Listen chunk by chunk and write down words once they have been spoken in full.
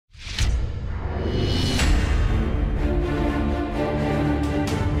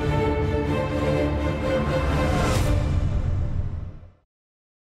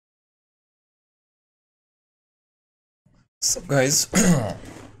So guys,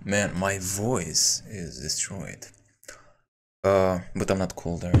 man, my voice is destroyed. But I'm not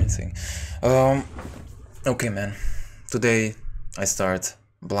cold or anything. Okay, man. Today I start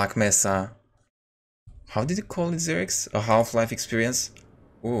Black Mesa. How did you call it, Xerix? A Half-Life experience?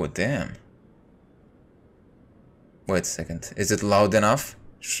 Oh, damn. Wait a second. Is it loud enough?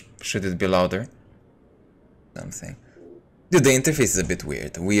 Should it be louder? Something. Dude, the interface is a bit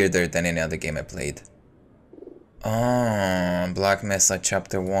weird. Weirder than any other game I played. Oh, Black Mesa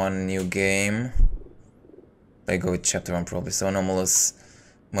Chapter 1, new game. I go with Chapter 1 probably. So anomalous.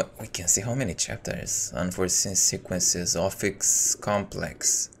 We can see how many chapters. Unforeseen sequences. Offix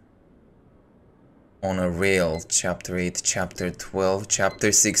complex. On a rail. Chapter 8, Chapter 12,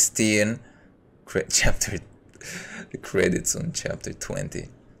 Chapter 16. Chapter... the credits on Chapter 20.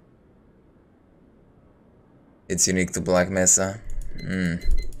 It's unique to Black Mesa.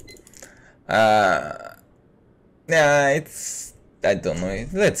 Yeah, it's... I don't know.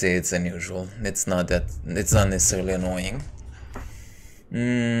 Let's say it's unusual. It's not that... It's not necessarily annoying.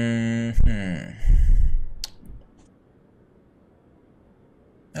 Now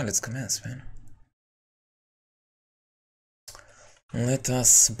let's commence, man. Let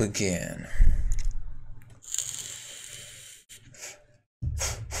us begin.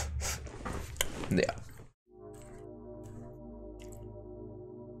 Yeah.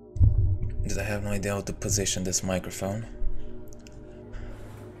 Did I have no idea how to position this microphone?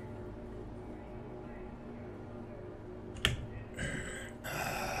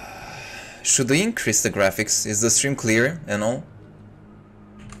 Should we increase the graphics? Is the stream clear and all?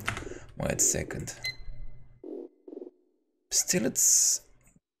 Wait a second. Still it's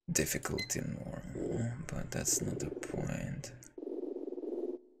difficulty normal, but that's not the point.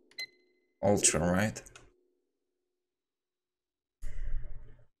 Ultra, right?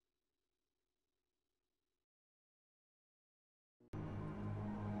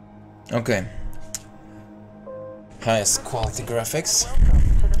 Okay. Highest quality graphics.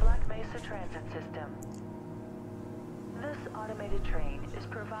 Welcome to the Black Mesa transit system. This automated train is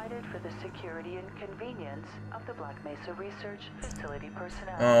provided for the security and convenience of the Black Mesa Research Facility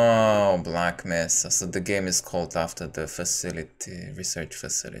personnel. Oh, Black Mesa. So the game is called after the facility, research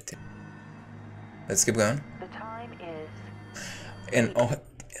facility. Let's keep going. The time is... And oh,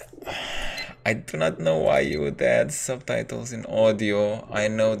 I do not know why you would add subtitles in audio. I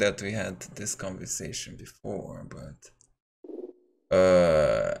know that we had this conversation before, but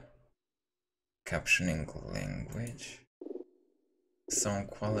captioning language, sound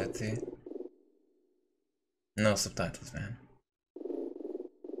quality, no subtitles, man.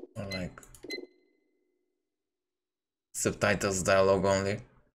 Or like subtitles, dialogue only.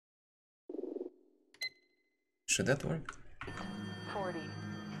 Should that work?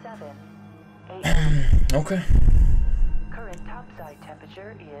 47, 8. Okay. Current topside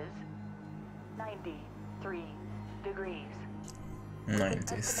temperature is 93 degrees. With an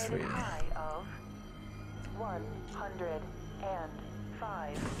 93. estimated high of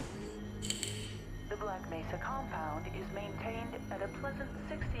 105. The Black Mesa compound is maintained at a pleasant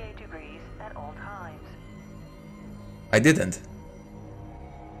 68 degrees at all times. I didn't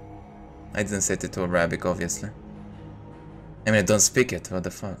set it to Arabic, obviously. I mean, I don't speak it, what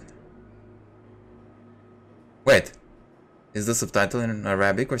the fuck? Wait, is the subtitle in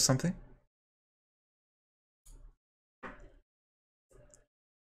Arabic or something?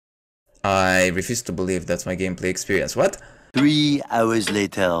 I refuse to believe that's my gameplay experience. What? 3 hours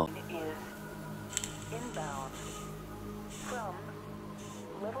later. Is inbound from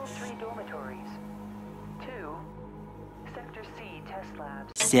level 3 dormitories to Sector C test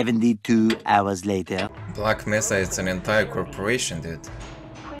labs. 72 hours later. Black Mesa is an entire corporation, dude.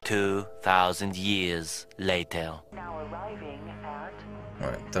 2,000 years later. Now arriving at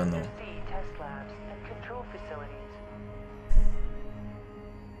Alright, don't know. Sector C test labs and control facilities.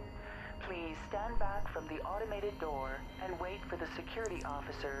 Please stand back from the automated door and wait for the security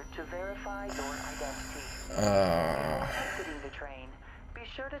officer to verify your identity. Exiting the train, be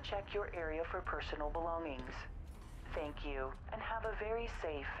sure to check your area for personal belongings. Thank you, and have a very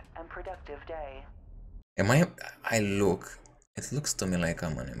safe and productive day. It looks to me like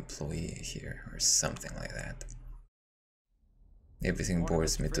I'm an employee here or something like that. Everything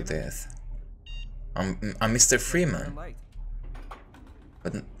bores me to death. I'm Mr. Freeman.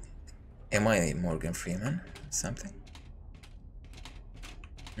 But am I Morgan Freeman? Something?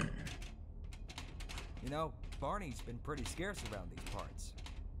 You know, Barney's been pretty scarce around these parts.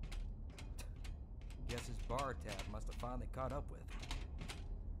 Guess his bar tab must have finally caught up with.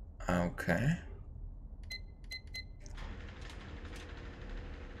 Okay.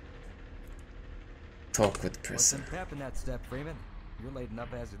 talk with Put person. some pep in that step, Freeman. You're late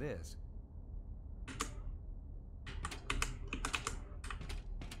enough as it is.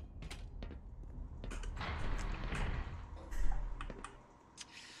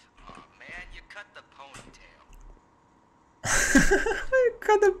 Oh man, you cut the ponytail. I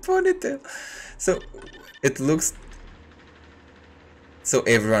got a ponytail. So it looks. So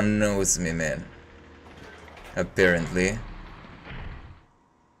everyone knows me, man. Apparently.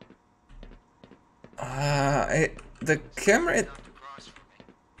 The camera.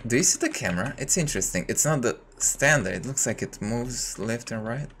 Do you see the camera? It's interesting. It's not the standard. It looks like it moves left and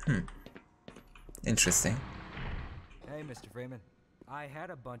right. Interesting. Hey, Mr. Freeman. I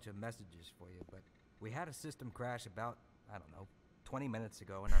had a bunch of messages for you, but we had a system crash about, I don't know, 20 minutes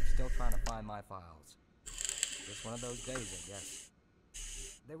ago, and I'm still trying to find my files. Just one of those days, I guess.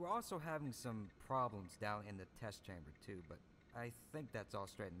 They were also having some problems down in the test chamber, too, but I think that's all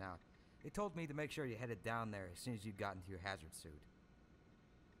straightened out. They told me to make sure you headed down there as soon as you got into your hazard suit.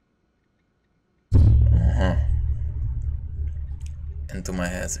 Into my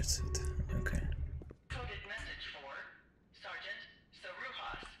hazard suit. Okay. Coded message for Sergeant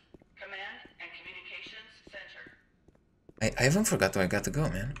Saruhas, Command and Communications Center. I even forgot where I got to go,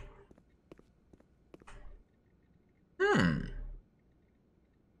 man.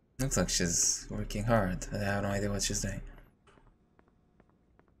 Looks like she's working hard. I have no idea what she's doing.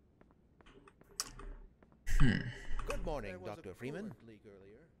 Good morning, Dr. Freeman.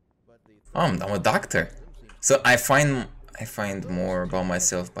 Oh, I'm a doctor. So I find more about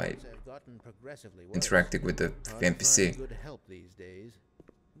myself by interacting with the NPC.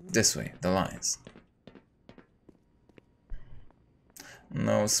 This way, the lines.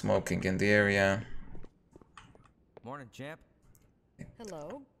 No smoking in the area. Morning, champ.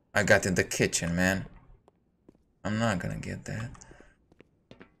 Hello. I got in the kitchen, man. I'm not gonna get that.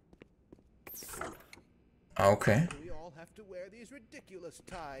 Okay. We all have to wear these ridiculous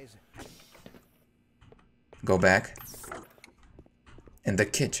ties. Go back. In the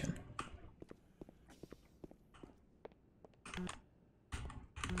kitchen.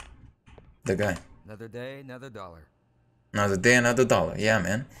 The guy. Another day, another dollar. Another day, another dollar. Yeah,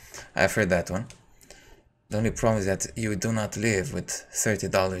 man. I've heard that one. The only problem is that you do not live with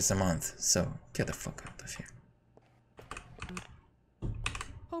 $30 a month. So, get the fuck out of here.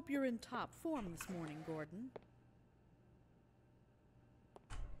 Hope you're in top form this morning, Gordon.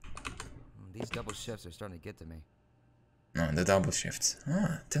 These double shifts are starting to get to me. No, the double shifts.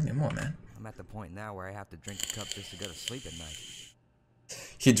 Tell me more, man. I'm at the point now where I have to drink a cup just to go to sleep at night.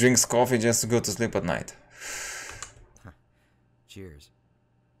 He drinks coffee just to go to sleep at night. Cheers.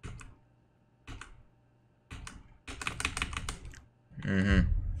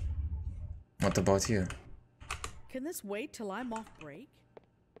 What about you? Can this wait till I'm off break?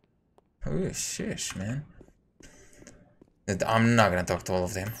 Oh, shish, man. I'm not gonna talk to all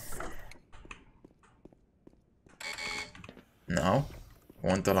of them. No?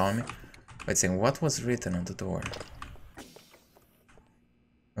 Won't allow me? Wait a second, what was written on the door?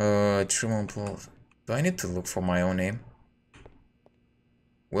 Truman Paul. Do I need to look for my own name?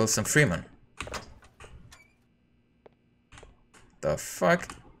 Wilson Freeman. The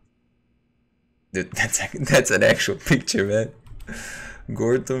fuck? Dude, that's an actual picture, man.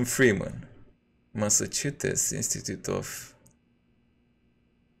 Gordon Freeman. Massachusetts Institute of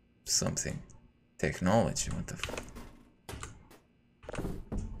something. Technology, what the fuck?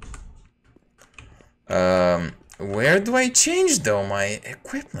 Where do I change though my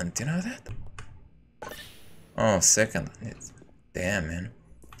equipment? You know that? Oh, second. Damn, man.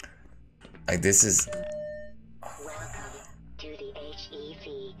 Like this is. Welcome to the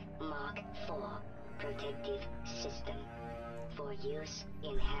HEV Mark IV protective system for use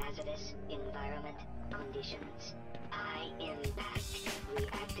in hazardous environment conditions. High impact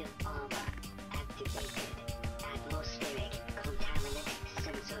reactive armor activated. Atmospheric contaminant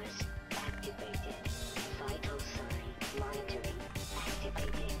sensors activated. Vital sign monitoring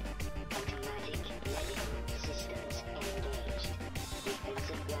activated. Automatic medical systems engaged.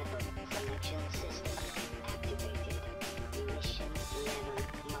 Defensive weapon selection system activated. Mission level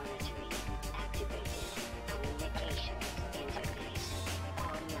monitoring activated. Communications interface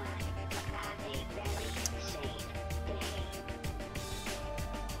online. Have a very safe day.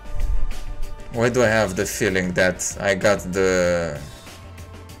 Why do I have the feeling that I got the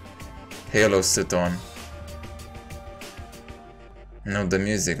Halo suit on? No, the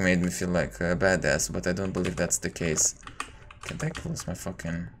music made me feel like a badass, but I don't believe that's the case. Can't I close my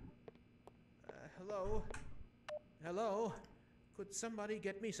fucking... Hello? Hello? Could somebody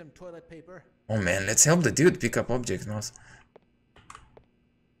get me some toilet paper? Oh man, let's help the dude pick up objects, Mouse.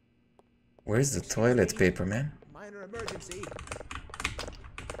 Where's the toilet paper, man? Minor emergency.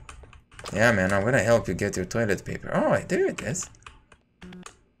 Yeah, man, I'm gonna help you get your toilet paper. Oh, there it is.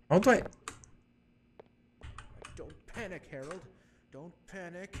 How do I... Don't panic, Harold. Don't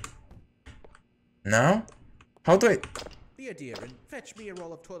panic. Now? How do I... Be a dear and fetch me a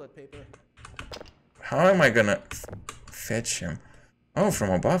roll of toilet paper. How am I gonna fetch him? Oh,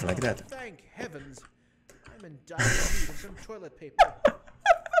 from above, like that. Thank heavens. I'm in dire need of some toilet paper.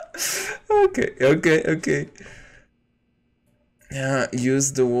 Okay. Yeah,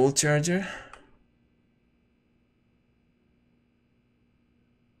 use the wall charger.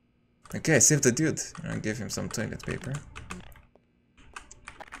 Okay, save the dude. I give him some toilet paper.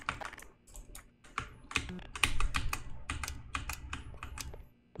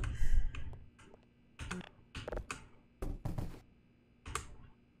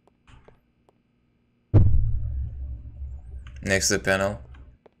 Next to the panel.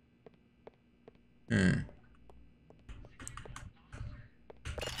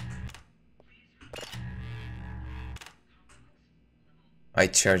 I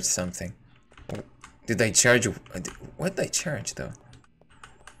charged something. Did I charge? What did I charge though?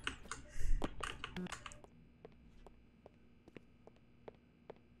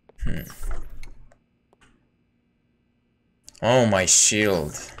 Oh, my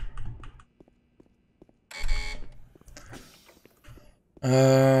shield.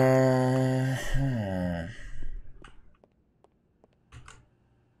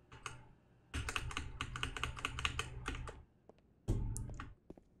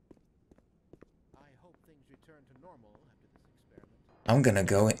 I'm gonna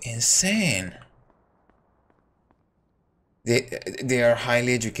go insane. They are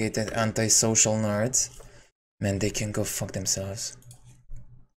highly educated antisocial nerds. Man, they can go fuck themselves.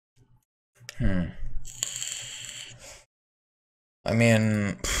 I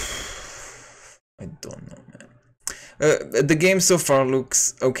mean, I don't know, man. The game so far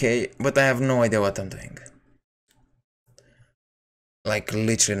looks okay, but I have no idea what I'm doing. Like,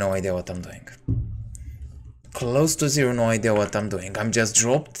 literally no idea what I'm doing. Close to zero, no idea what I'm doing. I'm just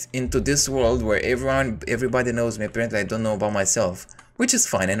dropped into this world where everybody knows me. Apparently I don't know about myself, which is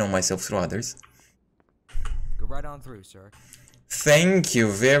fine. I know myself through others. Go right on through, sir. Thank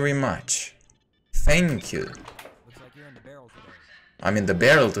you very much. Thank you. Looks like you're in the barrel today. I'm in the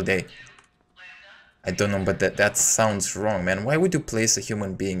barrel today. I don't know, but that sounds wrong, man. Why would you place a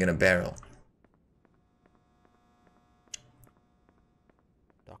human being in a barrel?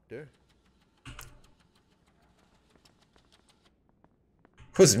 Doctor?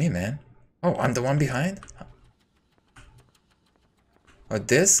 Who's me, man? Oh, I'm the one behind? Oh,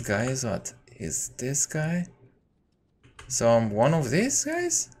 this guy is what? Is this guy? So I'm one of these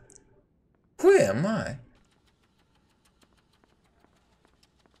guys? Who am I?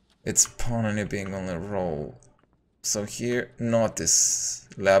 It's pawn on you being on a roll. So here, notice,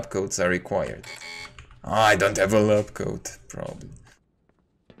 lab coats are required. I don't have a lab coat, probably.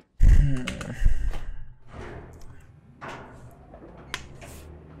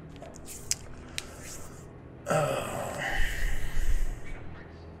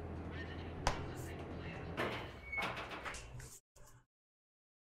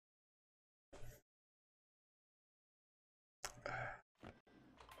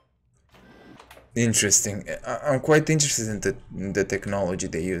 Interesting. I'm quite interested in the technology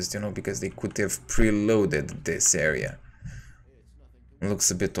they used, you know, because they could have preloaded this area. It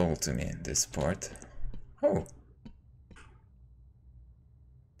looks a bit old to me, this part. Oh.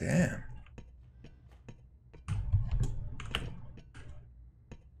 Damn.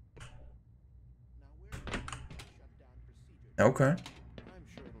 Okay. I'm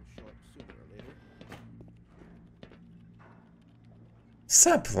sure it'll show up sooner or later.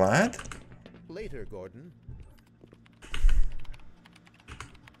 Sup, lad? Later, Gordon.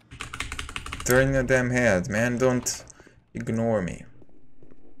 Turn your damn head, man. Don't ignore me.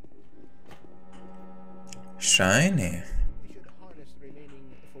 Shiny. We should harness the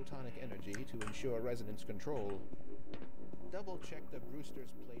remaining photonic energy to ensure resonance control. Double check the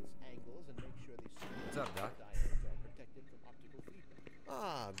Brewster's plate's angles and make sure these What's up, Doc? diodes are protected from optical feedback.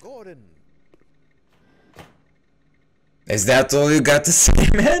 Ah, Gordon. Is that all you got to say,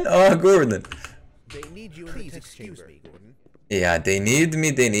 man? Oh, Gordon. They need you in the test chamber. Me, Gordon. Yeah, they need me,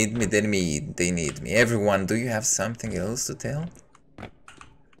 they need me. Everyone, do you have something else to tell?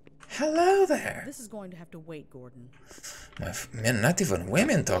 Hello there. This is going to have to wait, Gordon. Man, not even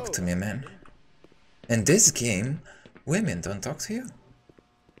women talk to me, man. In this game, women don't talk to you.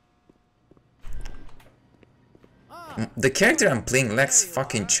 The character I'm playing lacks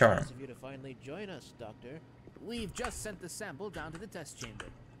fucking charm. Nice of you to finally join us, Doctor. We've just sent the sample down to the test chamber.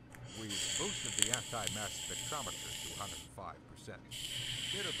 We've boosted the anti-mass spectrometer to 105%.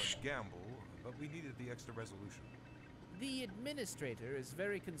 Bit of a gamble, but we needed the extra resolution. The administrator is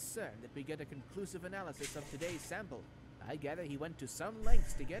very concerned that we get a conclusive analysis of today's sample. I gather he went to some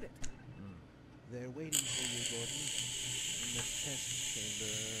lengths to get it. They're waiting for you, Gordon. In the test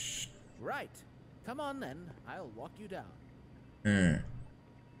chamber. Right. Come on then. I'll walk you down.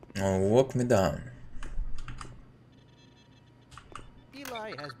 Walk me down.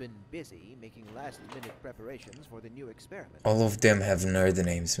 Eli has been busy making last-minute preparations for the new experiment. All of them have nerd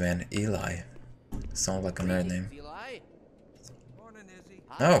names, man. Eli. Sounds like a nerd name. Eli. Morning, Izzy.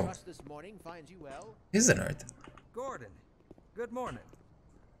 Oh. Trust this morning finds you well. He's a nerd. Gordon, good morning.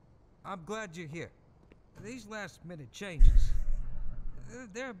 I'm glad you're here. These last-minute changes,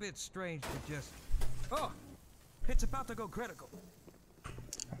 they're a bit strange to just... Oh, it's about to go critical.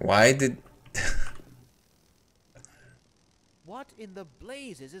 Why did... What in the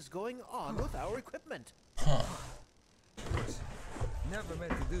blazes is going on with our equipment? Huh. Never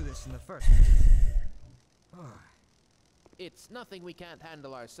meant to do this in the first place. It's nothing we can't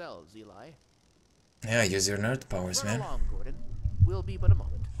handle ourselves, Eli. Yeah, use your nerd powers, Run man. along, Gordon. We'll be but a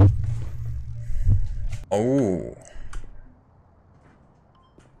moment. Oh.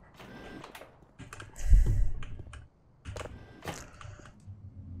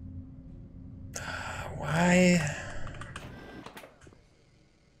 Why?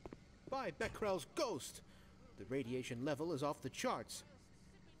 By Becquerel's ghost! The radiation level is off the charts.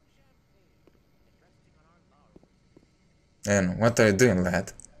 And what are you doing,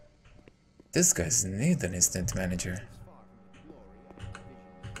 lad? This guy's need an instant manager.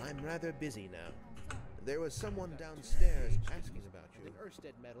 I'm rather busy now. There was someone downstairs asking about you. An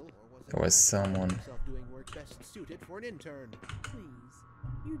Ørsted medal, or was it There was someone. yourself doing work best suited for an intern? Please,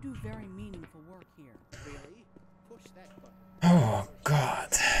 you do very meaningful work here. Really? Push that button. Oh,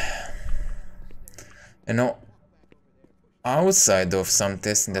 God. You know, outside of some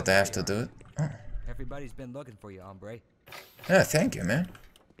testing that I have to do. Oh. Everybody's been looking for you, hombre. Yeah, thank you, man.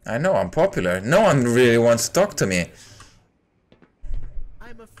 I know I'm popular. No one really wants to talk to me.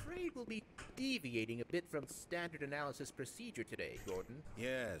 I'm afraid we'll be deviating a bit from standard analysis procedure today, Gordon.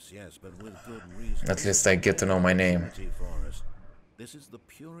 Yes, but with good reason. At least I get to know my name. This is the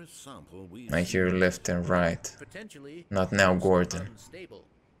purest sample we I hear left and right. Potentially Not now, Gordon. unstable.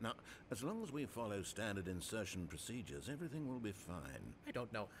 Now, as long as we follow standard insertion procedures, everything will be fine. I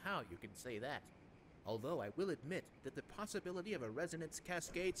don't know how you can say that. Although I will admit that the possibility of a resonance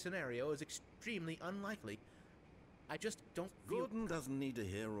cascade scenario is extremely unlikely. I just don't feel... Gordon doesn't need to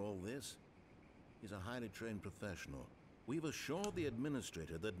hear all this. He's a highly trained professional. We've assured the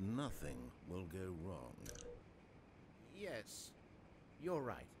administrator that nothing will go wrong. Yes, you're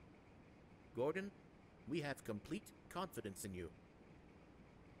right. Gordon, we have complete confidence in you.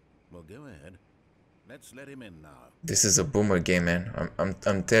 Well, go ahead. Let's let him in now. This is a boomer game, man.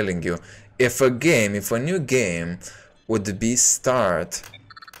 I'm telling you. If a new game would start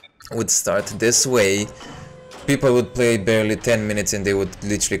this way, people would play barely 10 minutes and they would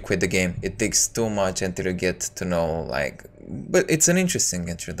literally quit the game. It takes too much until you get to know, like... But it's an interesting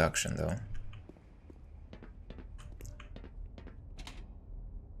introduction, though.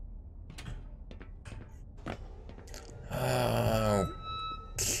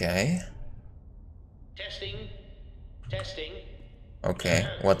 Okay. Testing. Okay,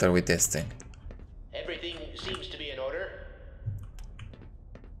 what are we testing? Everything seems to be in order.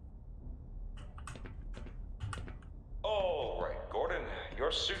 All right, Gordon.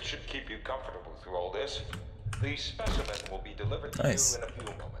 Your suit should keep you comfortable through all this. The specimen will be delivered to you in a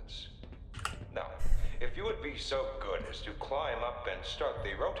few moments. Now, if you would be so good as to climb up and start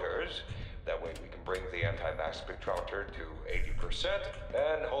the rotors, that way we can bring the anti-mass spectrometer to 80%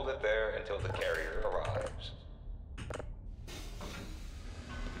 and hold it there until the carrier arrives.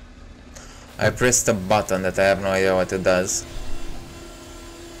 I pressed a button that I have no idea what it does.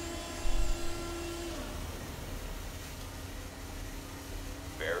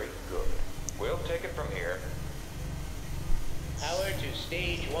 Very good. We'll take it from here. Power to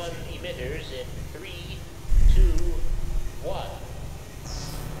stage 1 emitters in 3, 2, 1.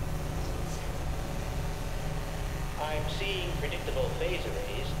 I'm seeing predictable phase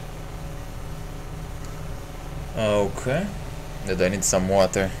arrays. Okay. Did I need some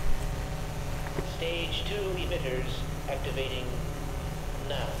water? Stage 2 emitters activating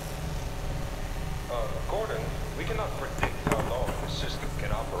now. Gordon, we cannot predict how long the system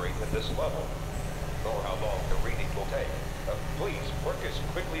can operate at this level, nor how long the reading will take. Please, work as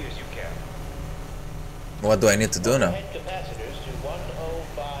quickly as you can. What do I need to do now? Head capacitors to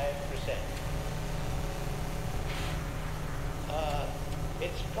 105%.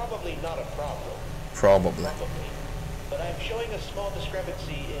 It's probably not a problem. Probably. But I'm showing a small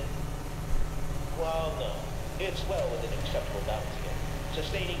discrepancy in... Well, no. It's well within acceptable bounds again.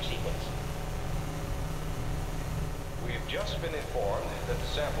 Sustaining sequence. We've just been informed that the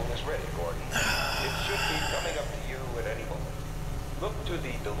sample is ready, Gordon. It should be coming up to you at any moment. Look to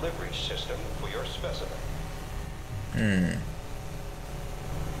the delivery system for your specimen.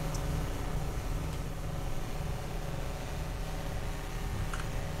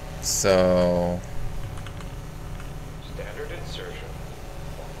 So... Standard insertion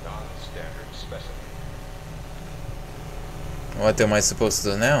or non-standard specimen. What am I supposed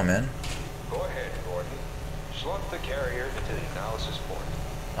to do now, man? Go ahead, Gordon. Slug the carrier into the analysis port.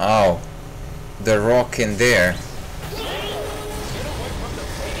 Oh. The rock in there.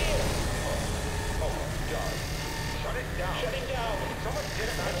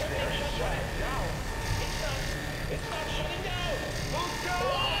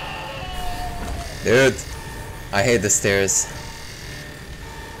 Dude, I hate the stairs.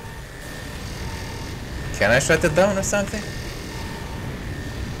 Can I shut it down or something?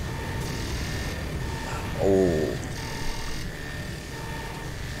 Oh.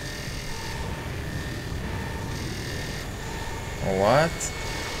 What?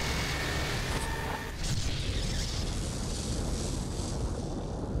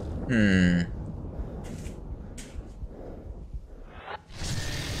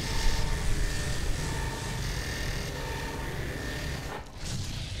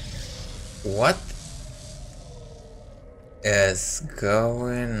 What is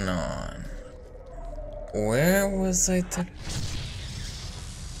going on? Where was I to...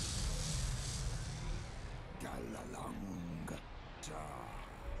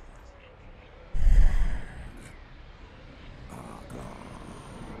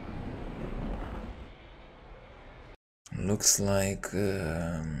 Looks like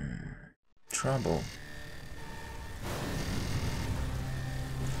trouble.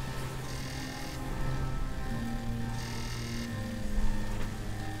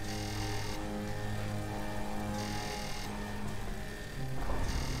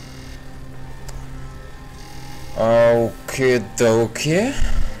 Okay, dokie.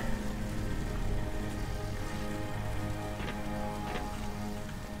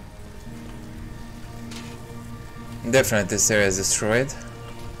 Definitely this area is destroyed.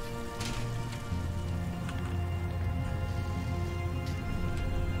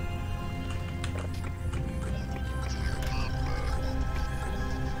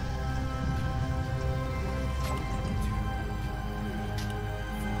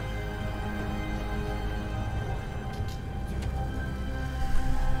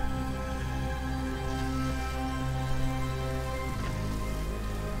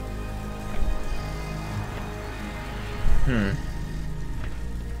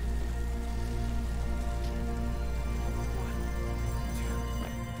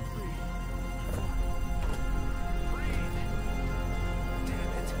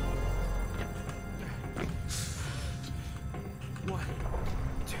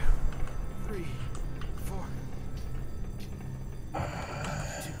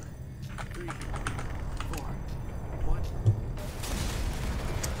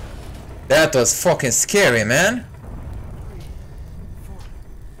 That was fucking scary, man.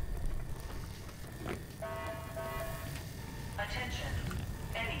 Attention.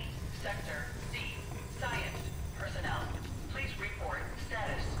 Any Sector C science personnel. Please report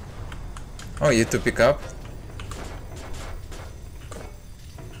status. Oh, you to pick up?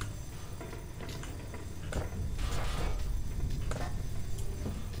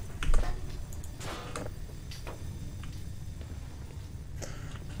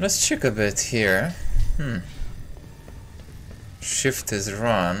 Let's check a bit here. Shift is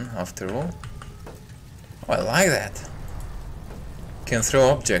run, after all. Oh, I like that. Can throw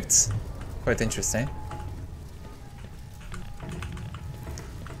objects. Quite interesting.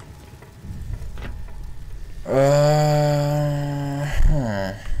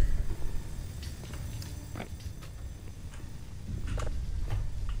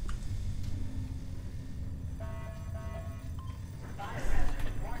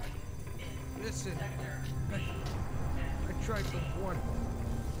 Listen, I tried to warn him.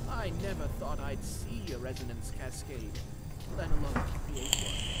 I never thought I'd see a resonance cascade, let alone create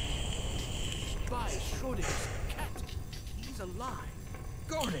one. By Schrodinger's cat, he's alive.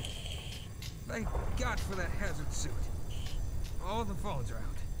 Gordon! Thank God for that hazard suit. All the phones are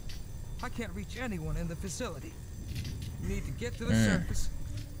out. I can't reach anyone in the facility. We need to get to the surface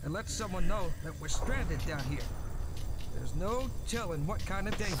and let someone know that we're stranded down here. There's no telling what kind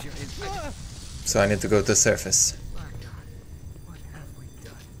of danger is. So I need to go to the surface. My God, what have we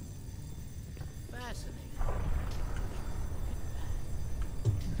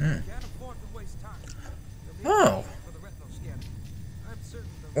Oh.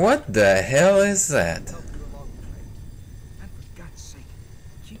 What the hell is that?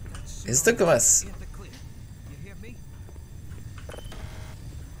 Is the glass...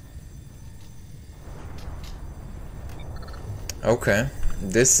 Okay,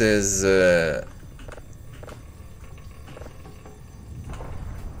 this is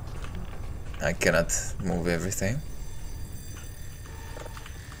I cannot move everything.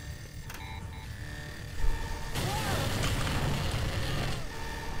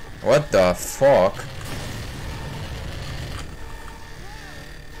 What the fuck?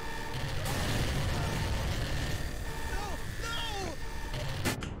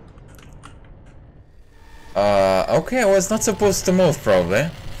 Okay, I was not supposed to move, probably.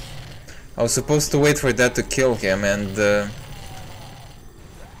 I was supposed to wait for that to kill him and...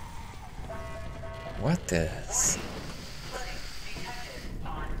 What is...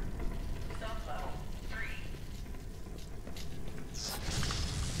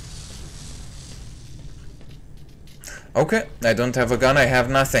 Okay, I don't have a gun, I have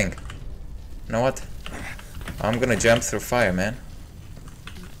nothing. You know what? I'm gonna jump through fire, man.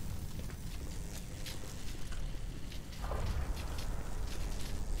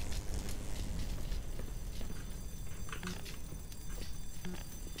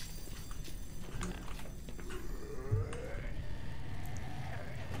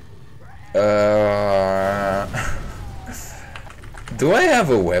 Do I have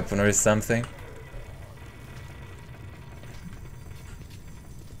a weapon or something?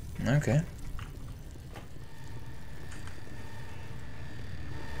 Okay.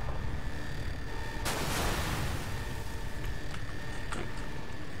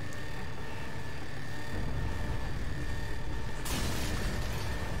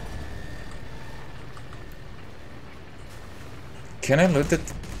 Can I loot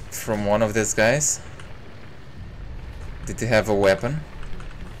it from one of these guys? Did he have a weapon?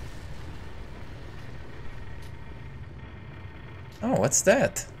 Oh, what's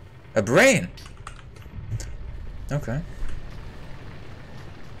that? A brain! Okay.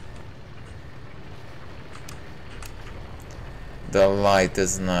 The light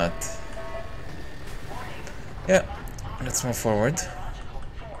is not... Yeah, let's move forward.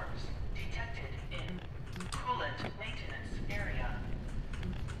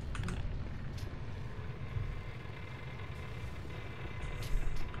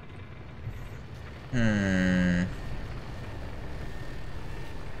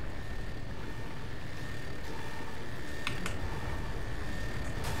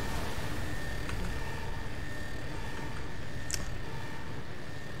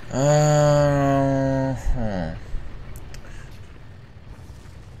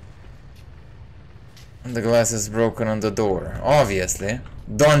 The glass is broken on the door. Obviously.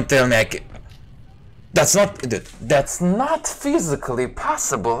 Don't tell me I can... That's not physically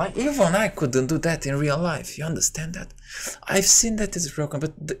possible. Like, even I couldn't do that in real life. You understand that? I've seen that it's broken,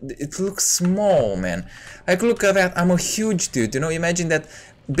 but it looks small, man. Like, look at that. I'm a huge dude. You know, imagine that.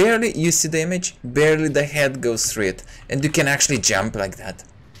 Barely you see the image, barely the head goes through it, and you can actually jump like that.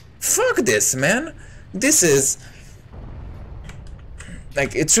 Fuck this, man. This is...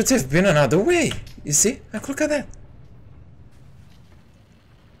 Like, it should have been another way. You see? Like, look at that.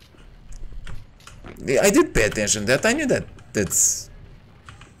 I did pay attention to that. I knew that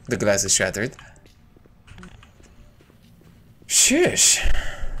the glass is shattered. Sheesh.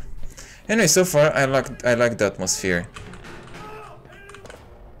 Anyway, so far I like the atmosphere.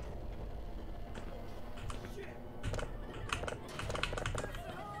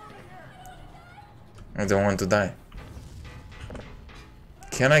 I don't want to die.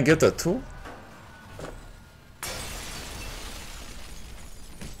 Can I get a tool?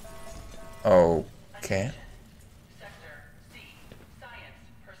 Okay. Sector C. Science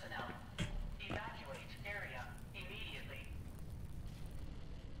personnel. Evacuate area immediately.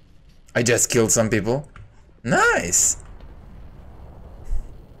 I just killed some people. Nice!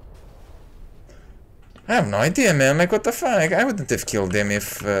 I have no idea, man. Like, what the fuck? I wouldn't have killed them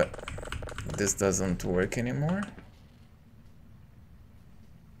if this doesn't work anymore.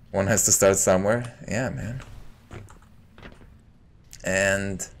 One has to start somewhere. Yeah, man.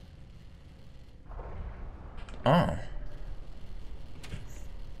 And... Oh.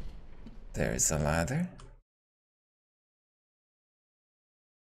 There is a ladder.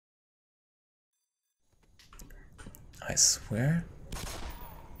 I swear.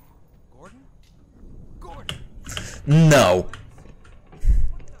 Gordon? No!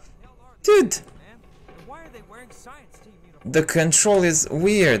 Dude! Why are they wearing science team uniforms? The control is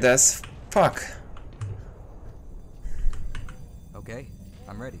weird as fuck. Okay,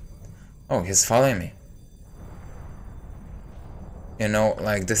 I'm ready. Oh, he's following me. You know,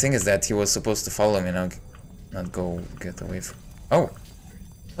 like, the thing is that he was supposed to follow me, not go get away from... Oh!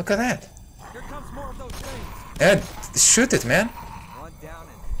 Look at that! Here comes more of those things. Ed, shoot it, man! One down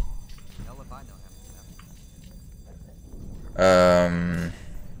and... hell if I know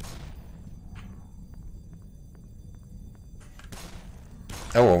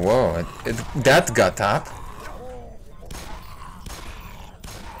how. Oh, whoa, that got up.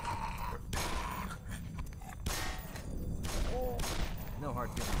 No hard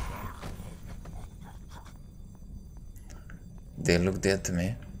feelings, right? They look dead to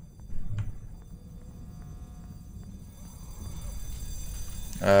me.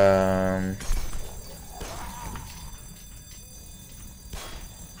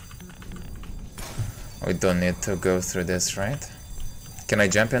 We don't need to go through this, right? Can I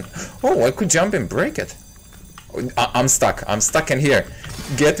jump in? Oh, I could jump and break it. I'm stuck. I'm stuck in here.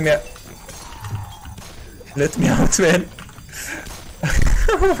 Get me out. Let me out, man.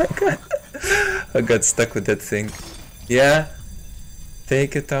 Oh my god. I got stuck with that thing. Yeah.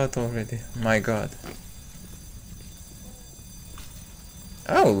 Take it out already. My god.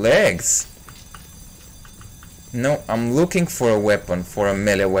 Oh, legs. No, I'm looking for a weapon, for a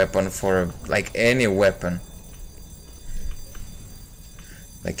melee weapon, for like any weapon.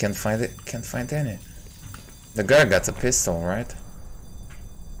 I can't find it. Can't find any. The guy got a pistol, right?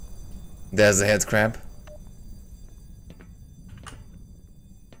 There's a head crab.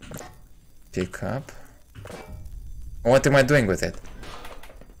 Pick up. What am I doing with it?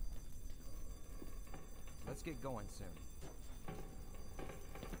 Let's get going soon.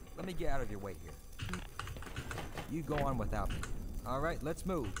 Let me get out of your way here. You go on without me. Alright, let's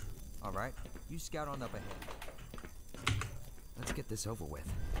move. Alright, you scout on up ahead. Let's get this over with.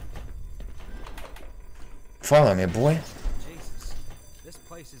 Follow me, boy. Jesus, this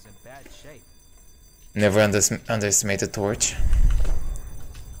place is in bad shape. Never underestimate a torch.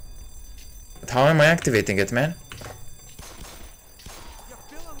 But how am I activating it, man? You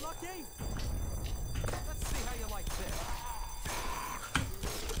feeling lucky? Let's see how you like this.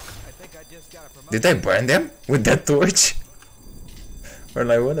 I think I just got a promotion. Did I burn them with that torch? Or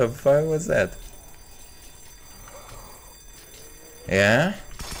like, what the fuck was that? Yeah?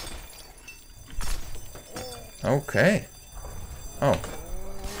 Okay. Oh.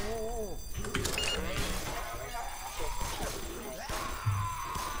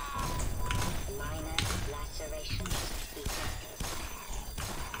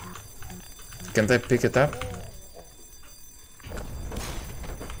 Can't I pick it up?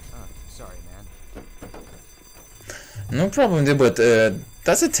 Sorry, man. No problem, dude, but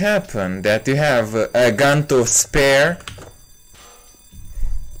does it happen that you have a gun to spare?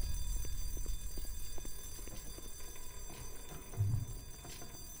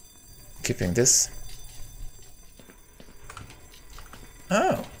 Keeping this.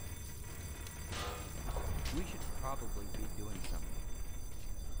 Oh. We should probably be doing something.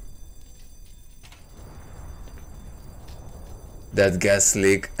 That gas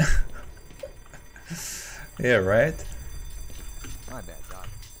leak. Yeah, right? My bad, Doc.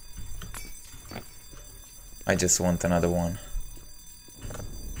 I just want another one.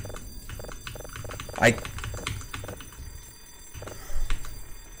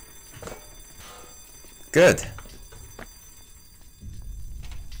 Good.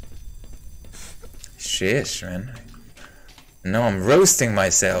 Sheesh, man. No, I'm roasting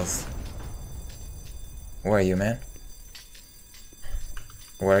myself. Where are you, man?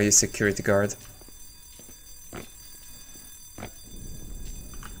 Where are you, security guard?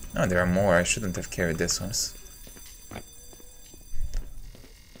 Oh, there are more. I shouldn't have carried this ones.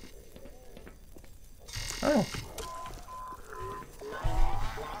 Oh.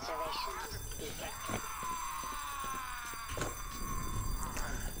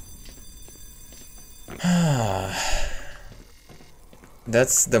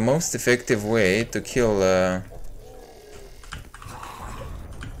 That's the most effective way to kill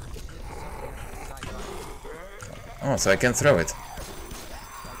Oh, so I can throw it.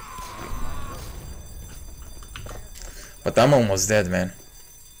 But I'm almost dead, man.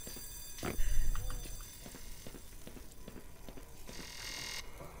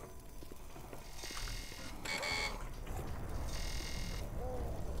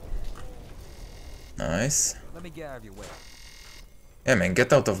 Nice. Let me get out of your way. Yeah, man,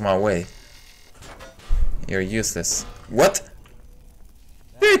 get out of my way. You're useless. What?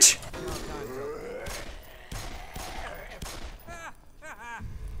 Bitch! How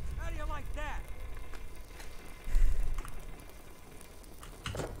do you like that?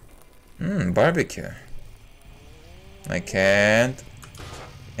 Barbecue. I can't.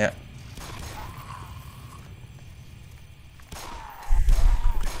 Yeah.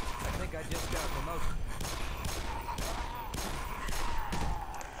 I think I just got a promotion.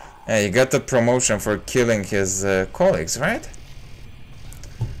 Yeah, you got the promotion for killing his colleagues, right?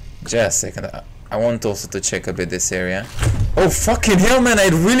 Just a second. I want also to check a bit this area. Oh fucking hell, man! I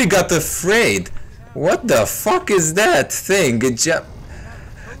really got afraid. What the fuck is that thing? Dude,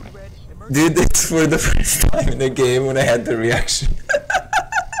 it's for the first time in the game when I had the reaction.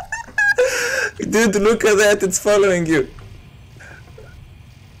 Dude, look at that! It's following you.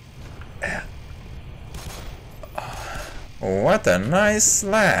 What a nice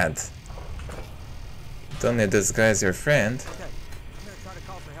lad. Tell me this guy's your friend. Okay, I'm gonna try to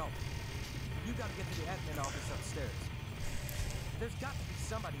call for help. You gotta get to the admin office upstairs. There's got to be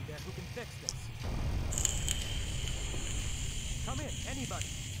somebody there who can fix this. Come in, anybody.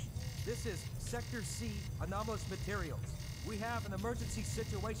 This is Sector C, Anomalous Materials. We have an emergency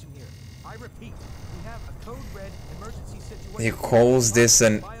situation here. I repeat, we have a code red emergency situation. He calls this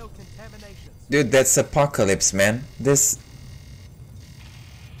an... Dude, that's apocalypse, man. This...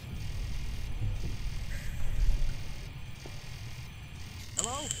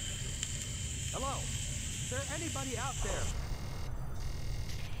 Hello? Hello? Is there anybody out there?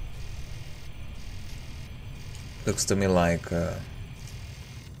 Looks to me like... This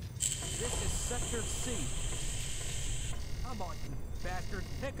is Sector C. Come on, you bastard.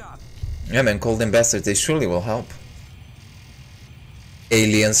 Pick up. Yeah, man, call them bastards. They surely will help.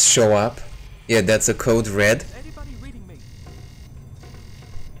 Aliens show up. Yeah, that's a code red. Anybody reading me?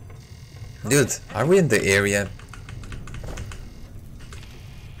 Dude, are we in the area?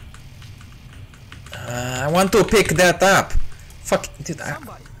 I want to pick that up. Fuck, dude.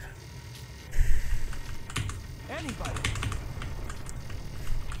 Somebody. Anybody.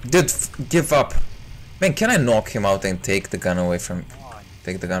 Dude, give up. Man, can I knock him out and take the gun away from...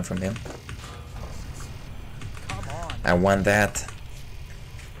 Take the gun from him? Come on. I want that.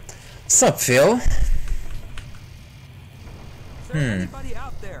 Sup, Phil? Anybody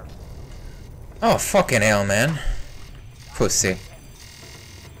out there? Oh, fucking hell, man. Pussy.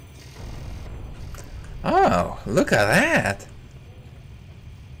 Oh, look at that.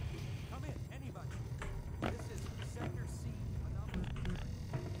 Come in, anybody. This is Sector C.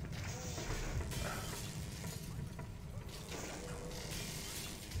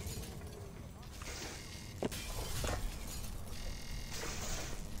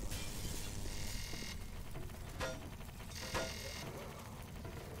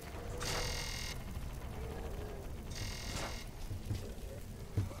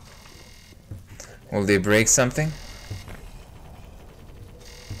 Will they break something?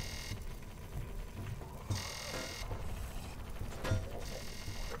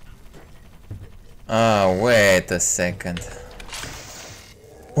 Oh, wait a second.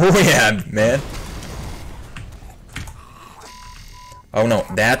 Oh yeah, man. Oh no,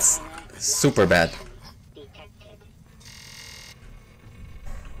 that's super bad.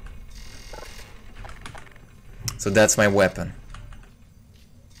 So that's my weapon.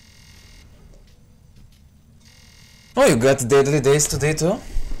 Oh, you got deadly days today too?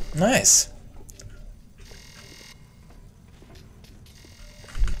 Nice.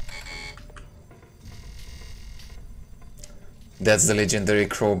 That's the legendary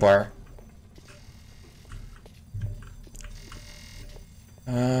crowbar.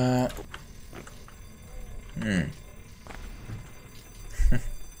 Now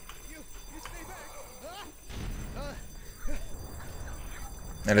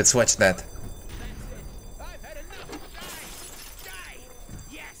let's watch that.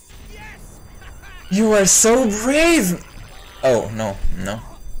 You are so brave! Oh, no, no.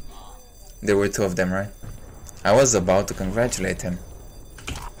 There were two of them, right? I was about to congratulate him.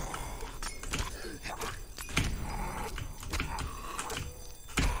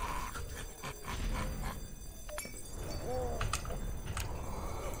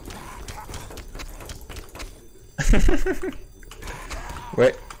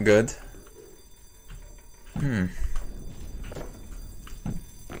 Wait, good.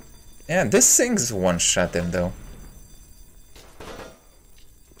 Yeah, this thing's one-shot him though.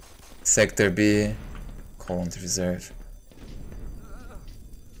 Sector B, column reserve.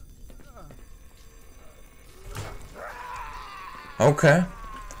 Okay.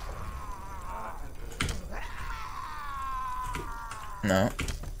 No.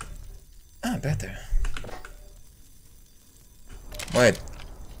 Ah, better. Wait.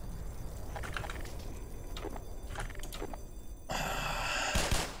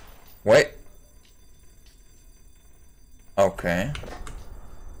 Wait. Okay.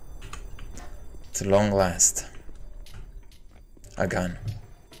 To long last. A gun.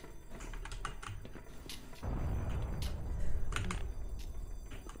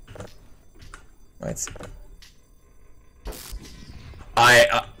 Let's see.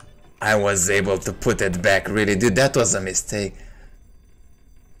 I was able to put it back, really, dude. That was a mistake.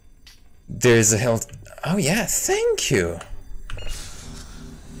 There's a health. Oh yeah, thank you.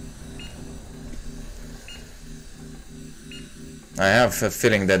 I have a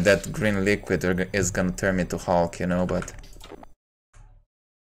feeling that that green liquid is gonna turn me to Hulk, you know, but...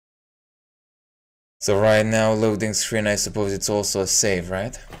 So right now, loading screen, I suppose it's also a save,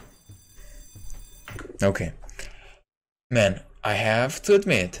 right? Okay. Man, I have to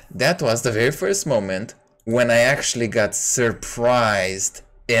admit, that was the very first moment when I actually got surprised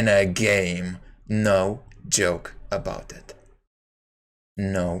in a game. No joke about it.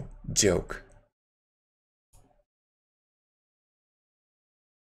 No joke.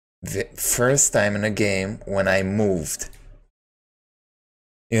 The first time in a game when I moved.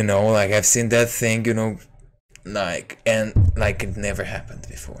 You know, like I've seen that thing, you know, like, and like it never happened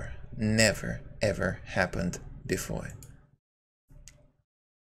before. Never, ever happened before.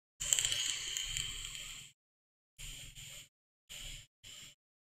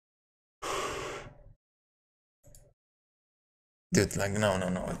 Dude, like, no,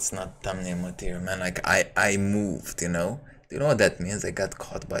 it's not thumbnail material, man. Like, I moved, you know? Do you know what that means? I got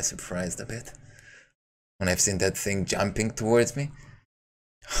caught by surprise a bit. When I've seen that thing jumping towards me.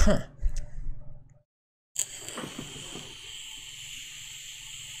 Huh.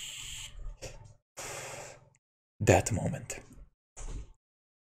 That moment.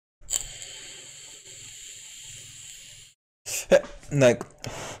 Like,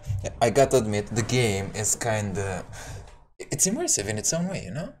 I gotta admit, the game is kinda... It's immersive in its own way,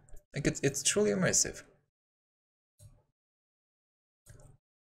 you know? Like, it's truly immersive.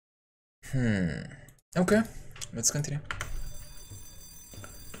 Okay, let's continue.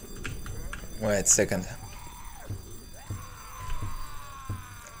 Wait a second.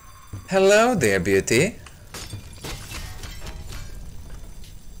 Hello there, beauty.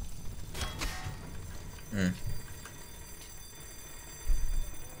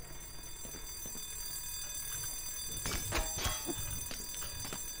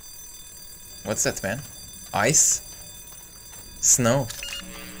 What's that, man? Ice? Snow?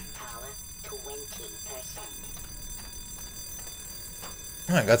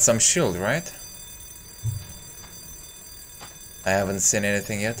 Oh, I got some shield, right? I haven't seen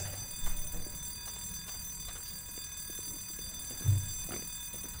anything yet.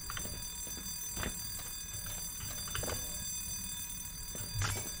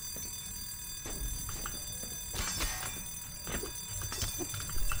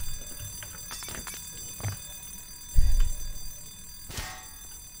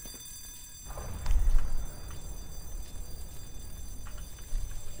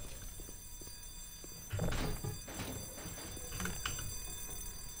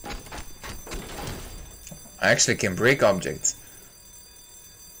 I actually can break objects.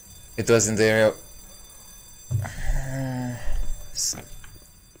 It was in the area.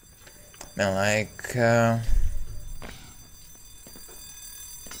 Man, like oh,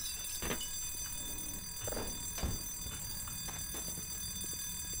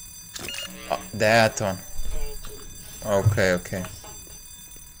 that one. Okay, okay.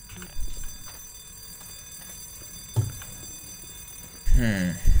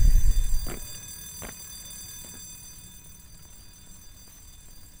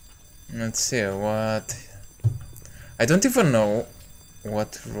 Let's see what... I don't even know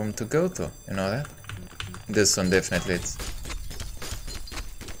what room to go to, you know that? This one definitely it's...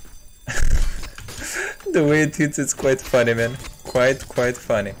 The way it hits, it's quite funny, man. Quite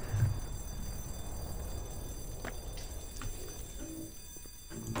funny.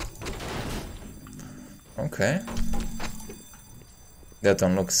 Okay. That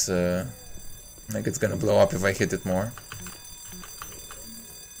one looks like it's gonna blow up if I hit it more.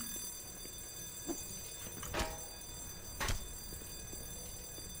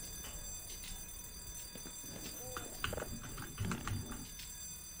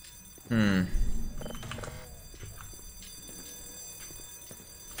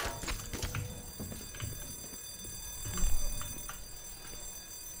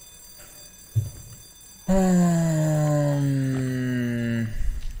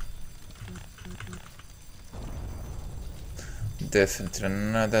 Definitely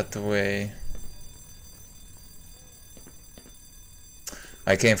not that way.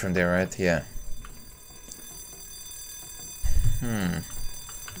 I came from there, right? Yeah.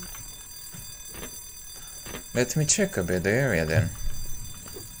 Let me check a bit the area then.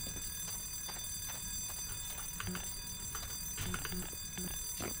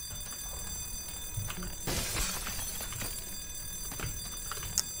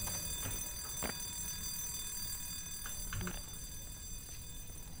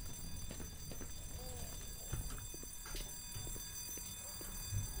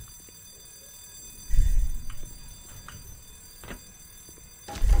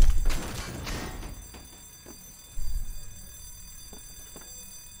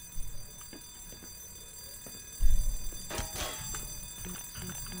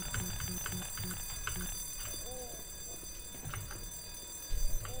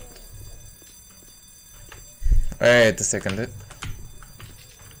 Wait a second.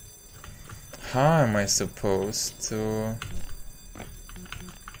 How am I supposed to...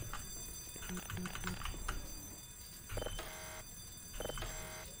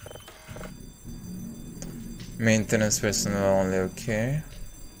 Maintenance personnel only, okay.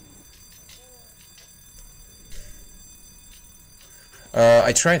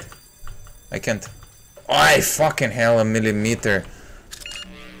 I tried. I can't. Oh, fucking hell, a millimeter.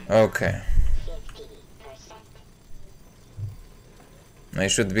 Okay. I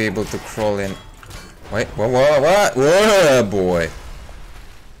should be able to crawl in. Wait, what? Whoa, boy.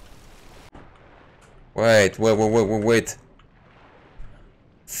 Wait.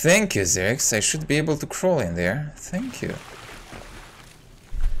 Thank you, Zex. I should be able to crawl in there. Thank you.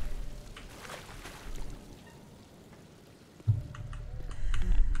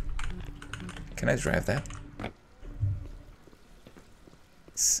 Can I drive that?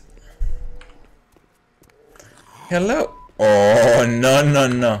 Hello? Oh,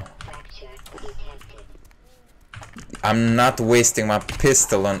 no. I'm not wasting my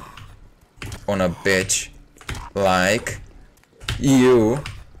pistol on a bitch like you.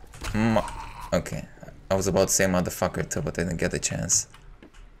 Okay, I was about to say motherfucker too, but I didn't get the chance.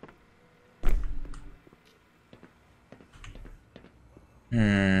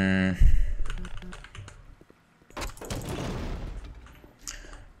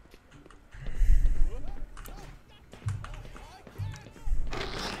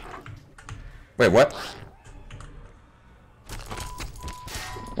 Wait, what?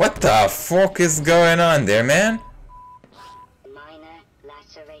 What the fuck is going on there, man? Minor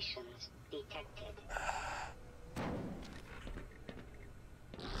lacerations detected.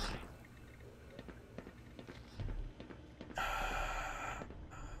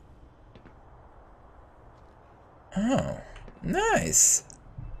 Oh, nice.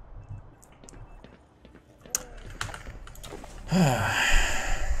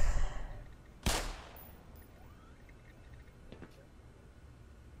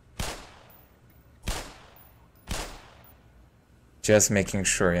 Just making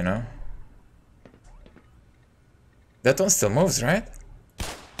sure, you know. That one still moves, right?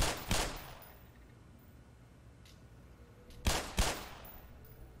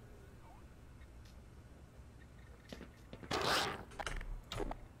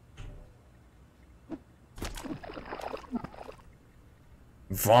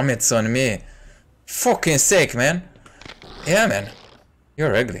 Vomits on me. Fucking sake, man. Yeah, man.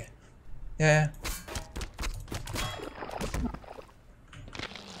 You're ugly. Yeah.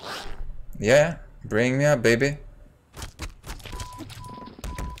 Yeah, bring me up, baby.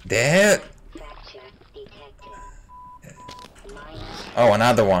 Damn. Oh,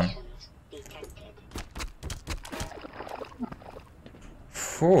 another one.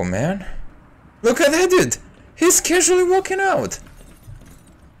 Oh, man. Look at that dude. He's casually walking out.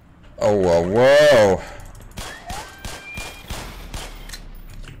 Oh, whoa.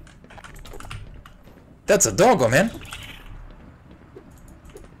 That's a doggo, man.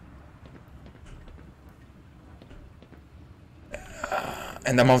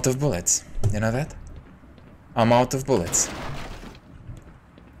 And I'm out of bullets. You know that? I'm out of bullets.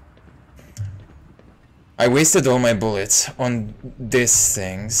 I wasted all my bullets on these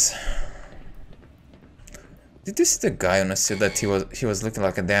things. Did you see the guy on the suit that he was looking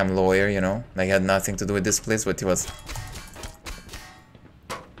like a damn lawyer, you know? Like he had nothing to do with this place, but he was...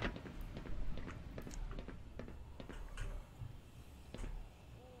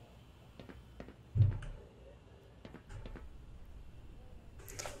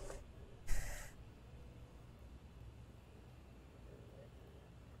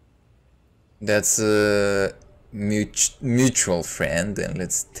 That's a mutual friend, and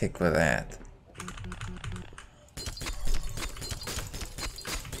let's stick with that.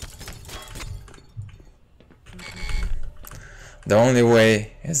 The only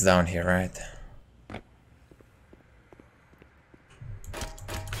way is down here, right?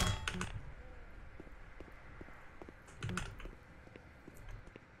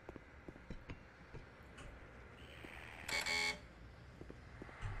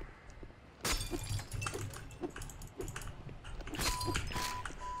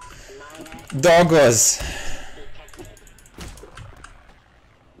 Doggos!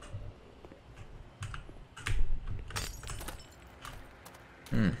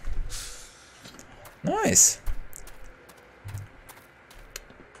 Nice!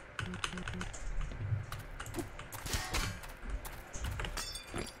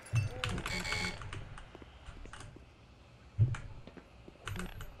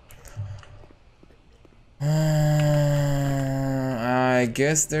 I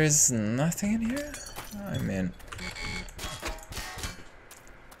guess there's nothing in here? I mean...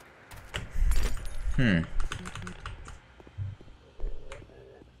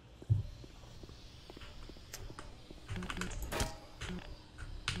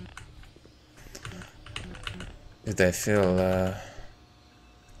 Did I feel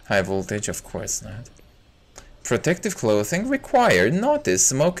high voltage? Of course not. Protective clothing required. Notice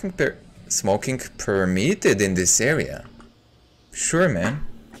smoking permitted in this area. Sure, man.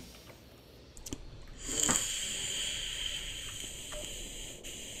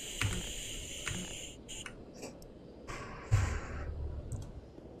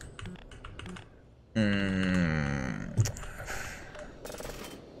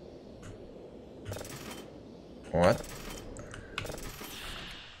 What?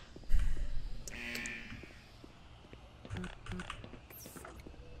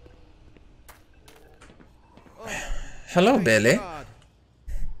 Hello, Billy. God.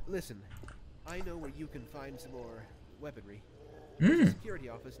 Listen, I know where you can find some more weaponry. Hmm. There's a security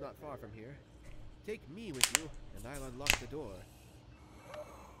office not far from here. Take me with you, and I'll unlock the door.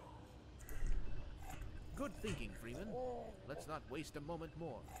 Good thinking, Freeman. Let's not waste a moment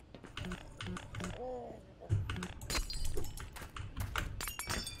more.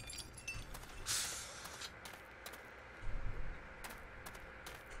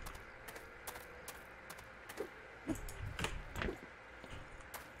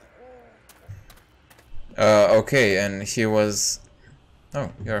 Okay, and he was...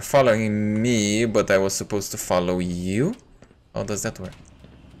 Oh, you're following me, but I was supposed to follow you? How does that work?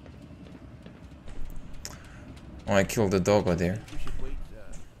 Oh, I killed the dog over there. We should wait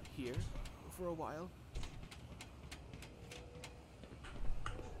here for a while.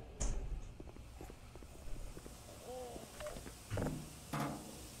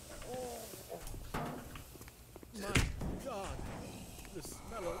 My God, the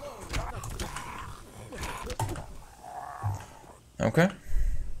smell alone is enough. Okay.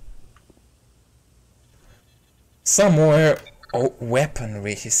 Somewhere... Oh,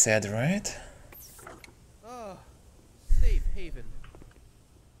 weaponry, he said, right? Ah, safe haven.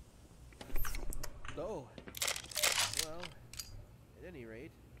 Oh, well, at any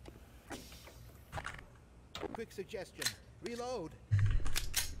rate. Quick suggestion, reload.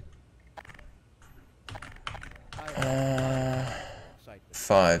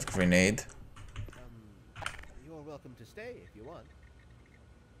 5 grenade. You're welcome to stay if you want.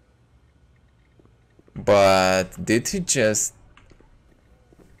 But did he just...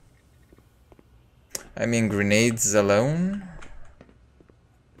 I mean, grenades alone?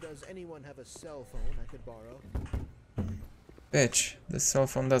 Does anyone have a cell phone I could borrow? Bitch, the cell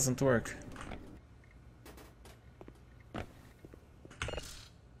phone doesn't work.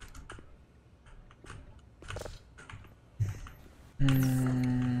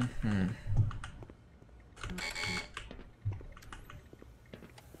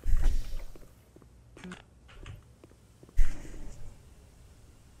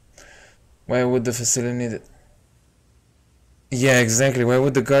 Why would the facility need it? Yeah, exactly. Why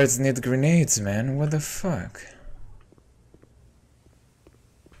would the guards need grenades, man? What the fuck?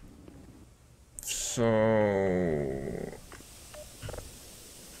 So...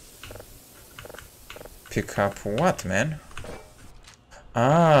 Pick up what, man?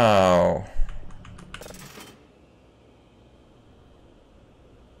 Oh.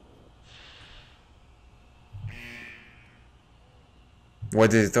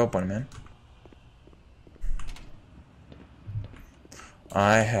 What did it open, man?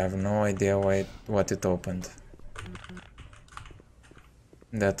 I have no idea what it opened.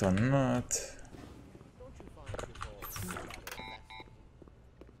 That one not.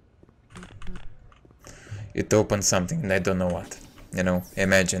 It opened something and I don't know what. You know,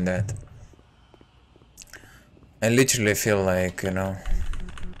 imagine that. I literally feel like, you know,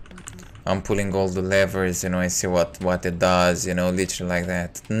 I'm pulling all the levers, you know, I see what it does, you know, literally like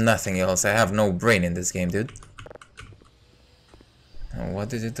that. Nothing else. I have no brain in this game, dude. What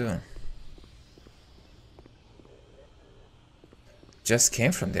did it do? Just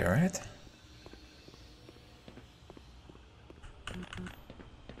came from there, right?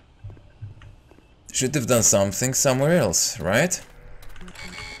 Should have done something somewhere else, right?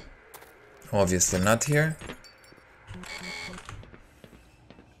 Obviously not here.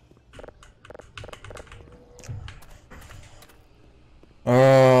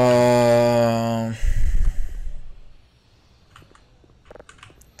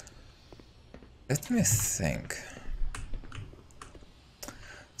 Let me think.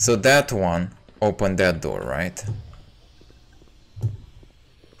 So that one opened that door, right?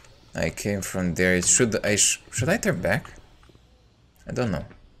 I came from there. Should I turn back? I don't know.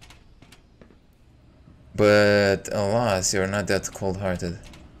 But alas, you're not that cold-hearted.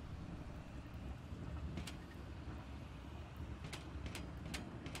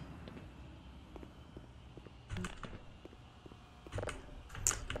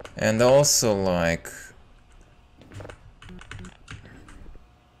 And also, like...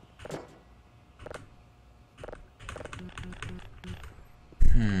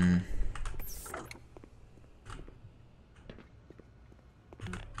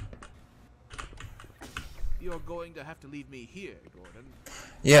 You're going to have to leave me here, Gordon.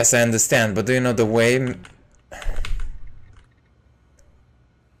 Yes, I understand, but do you know the way...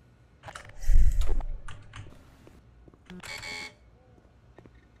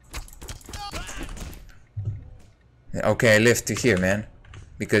 Okay, I left you here, man.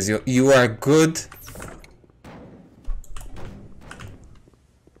 Because you are good.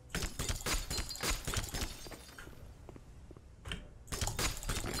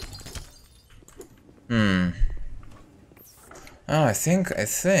 Oh, I think...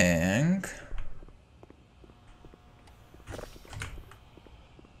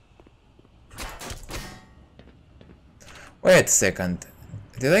 Wait a second.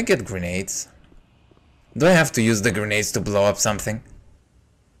 Did I get grenades? Do I have to use the grenades to blow up something?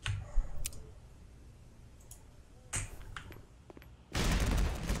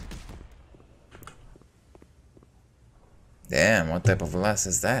 Damn, what type of glass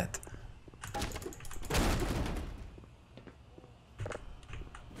is that?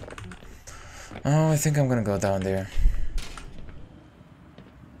 Oh, I think I'm gonna go down there.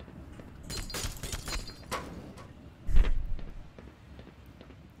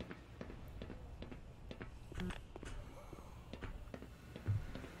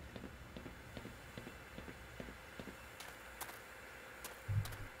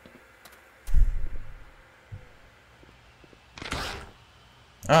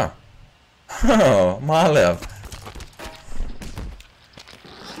 Oh. Oh, my love.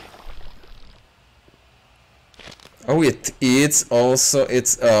 Oh, it eats also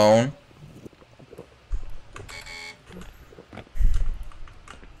its own.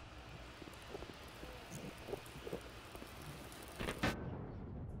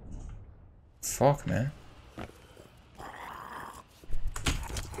 Fuck, man.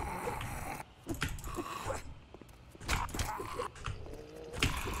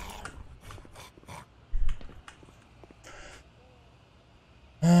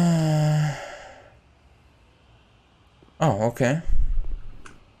 Oh, okay.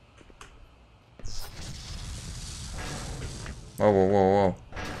 Whoa, whoa, whoa, whoa.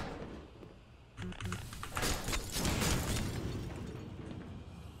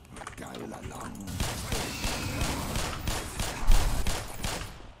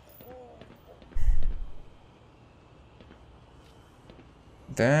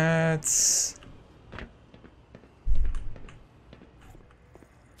 That's...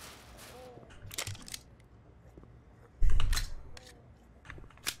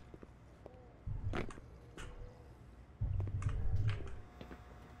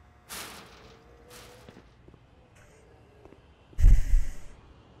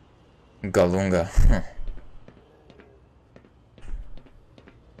 Galunga. Huh.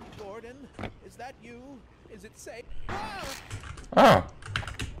 Gordon, is that you? Is it safe? Oh.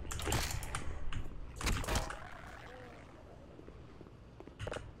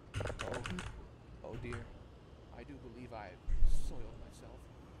 Oh dear. I do believe I've soiled myself.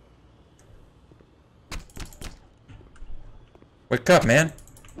 Wake up, man.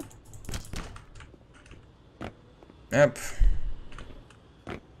 Yep.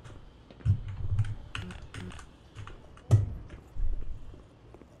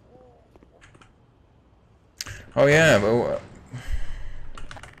 Oh yeah, but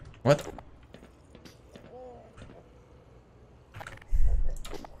what?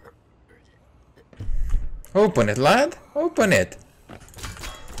 Open it, lad. Open it.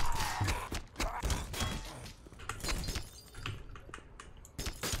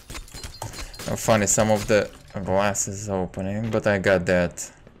 Oh, funny, some of the glass is opening, but I got that.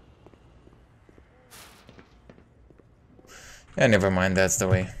 Yeah, never mind, that's the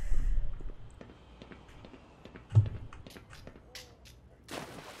way.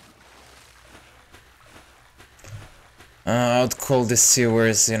 I'd call the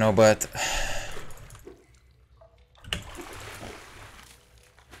sewers, you know, but...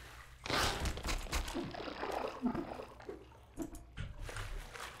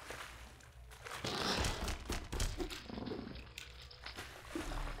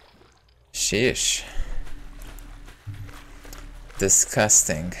 Sheesh.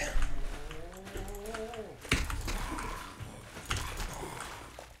 Disgusting.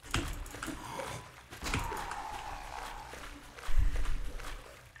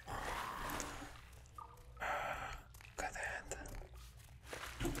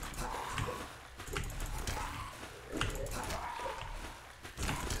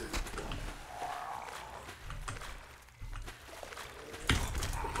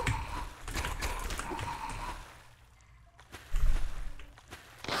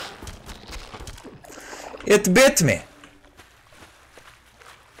 It bit me.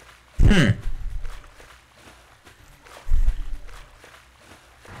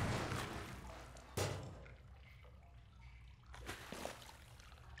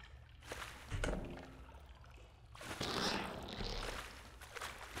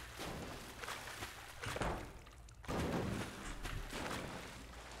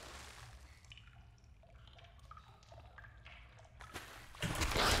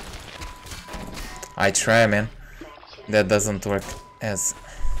 I try, man. That doesn't work as...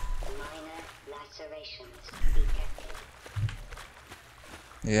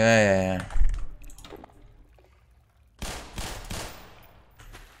 Yeah.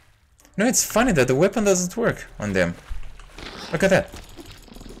 No, it's funny that the weapon doesn't work on them. Look at that.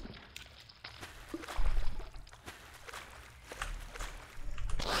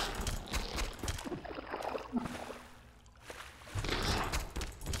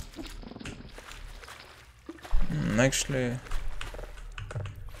 Actually,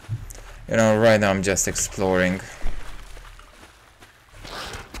 you know, right now I'm just exploring.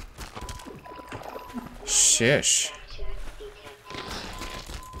 Shish.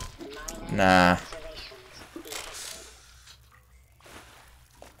 Nah.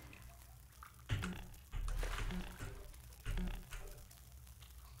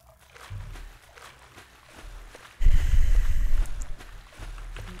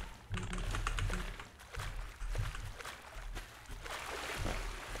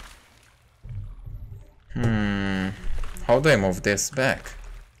 How do I move this back?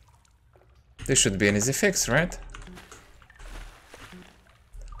 This should be an easy fix, right?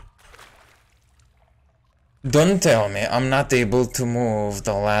 Don't tell me I'm not able to move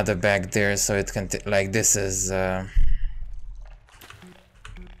the ladder back there so it can like this is a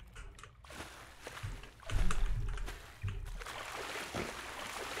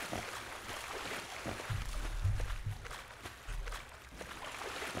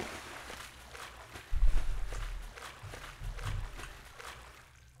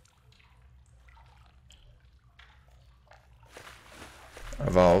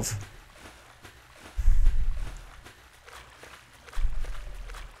valve.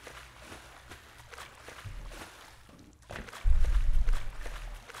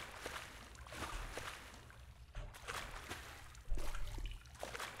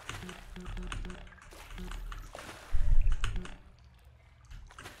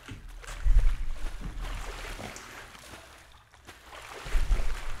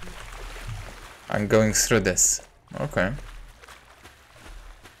 I'm going through this. Okay.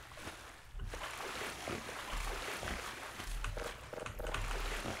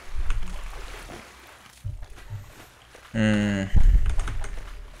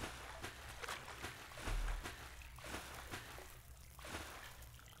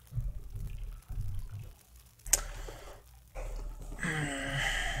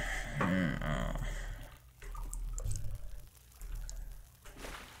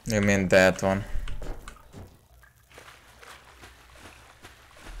 You mean that one?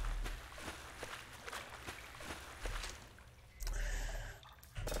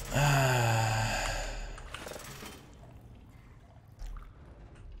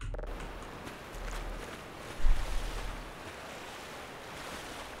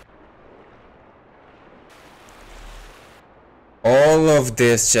 All of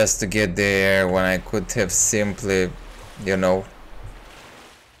this just to get there when I could have simply, you know.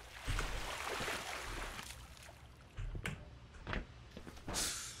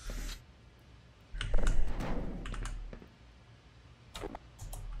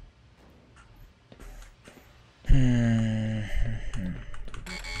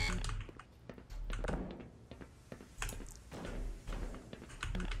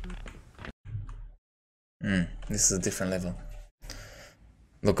 This is a different level.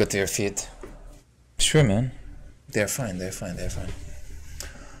 Look at your feet. Sure, man. They're fine, they're fine, they're fine.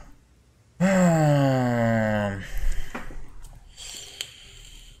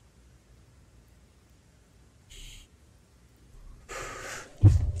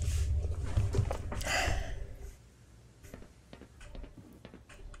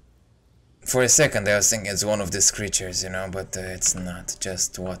 For a second I was thinking it's one of these creatures, you know, but it's not,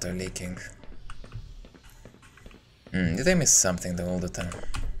 just water leaking. Did I miss something though all the time?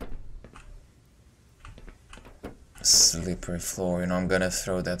 Slippery floor, you know, I'm gonna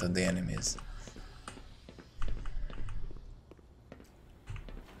throw that at the enemies.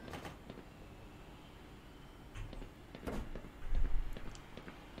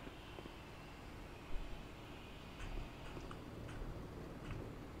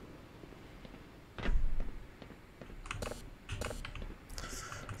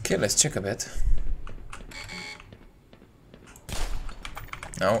 Okay, let's check a bit.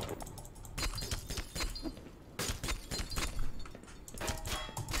 No.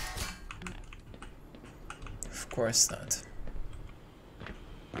 Of course not.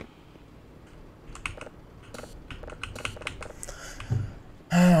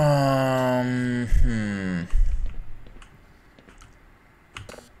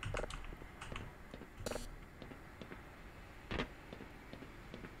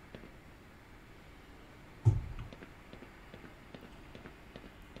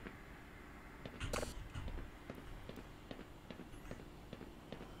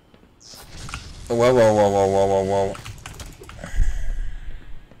 Whoa, whoa, whoa, whoa, whoa, whoa, whoa.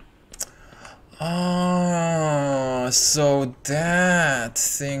 Oh, so that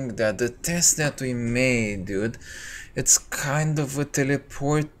thing, that the test that we made, dude, it's kind of a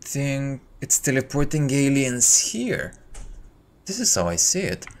teleporting, it's teleporting aliens here. This is how I see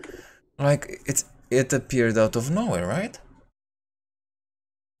it. Like, it appeared out of nowhere, right?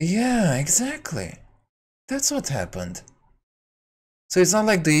 Yeah, exactly. That's what happened. So it's not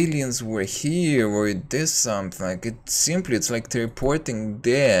like the aliens were here or it did something, like it's like teleporting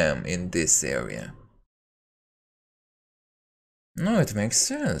them in this area. No, it makes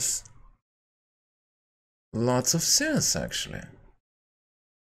sense. Lots of sense, actually.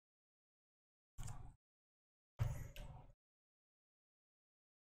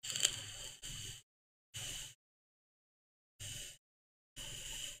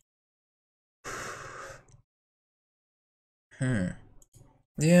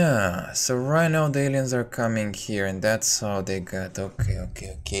 Yeah, so right now the aliens are coming here and that's how they got...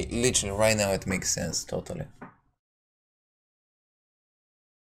 Okay. Literally, right now it makes sense, totally.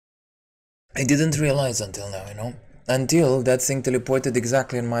 I didn't realize until now, you know? Until that thing teleported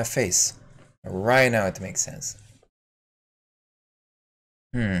exactly in my face. Right now it makes sense.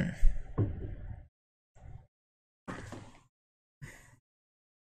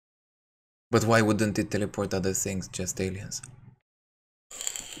 But why wouldn't it teleport other things, just aliens?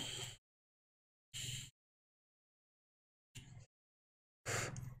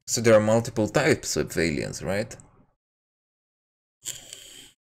 So there are multiple types of aliens, right?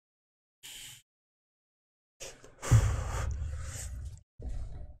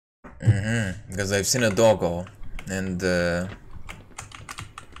 Because I've seen a doggo and they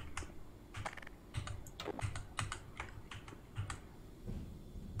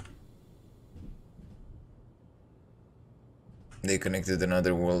connected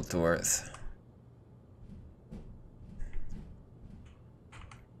another world to Earth.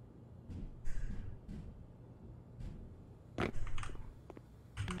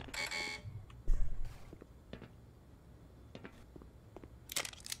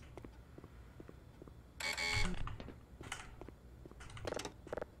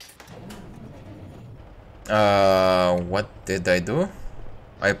 What did I do?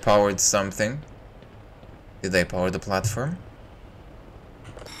 I powered something. Did I power the platform?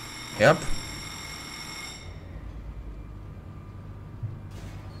 Yep.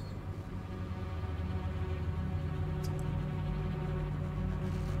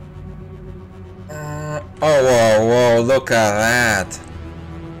 Oh, whoa, look at that.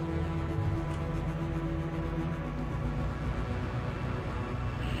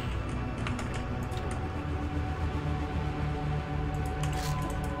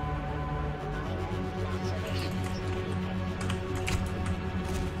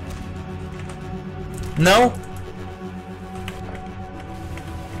 No?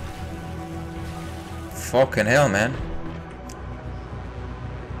 Fucking hell, man.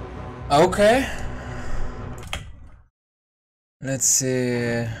 Okay. Let's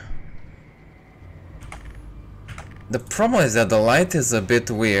see. The problem is that the light is a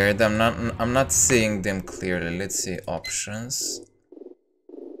bit weird. I'm not seeing them clearly. Let's see, options.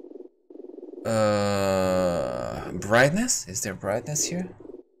 Brightness? Is there brightness here?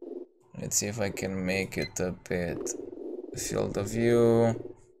 Let's see if I can make it a bit. Field of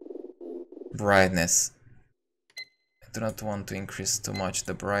view. Brightness. I do not want to increase too much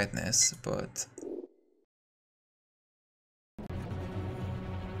the brightness, but...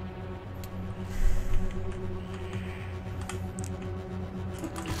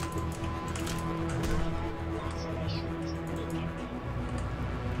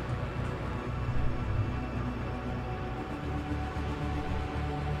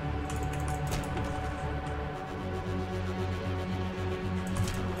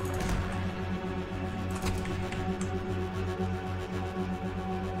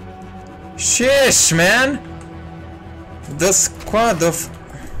 Sheesh, man! The squad of...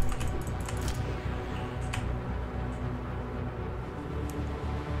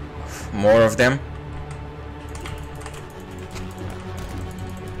 More of them.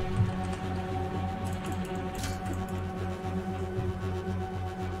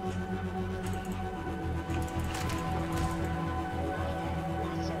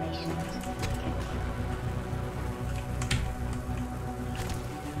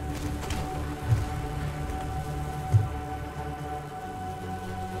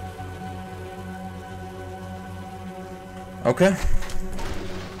 Okay.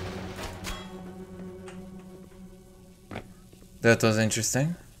 That was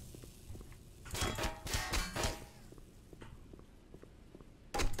interesting.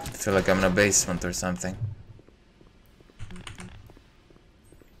 I feel like I'm in a basement or something.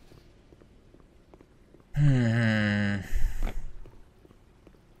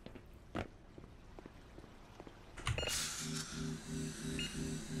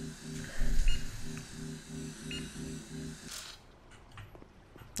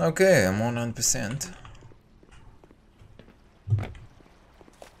 Okay, I'm 100%.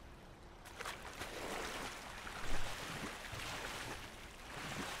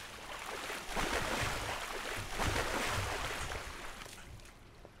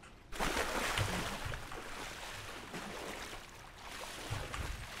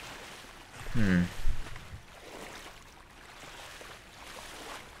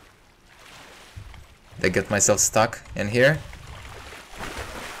 Did I get myself stuck in here?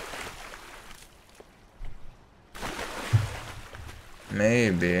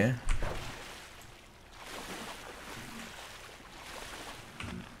 Maybe.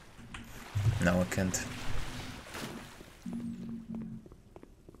 No, I can't.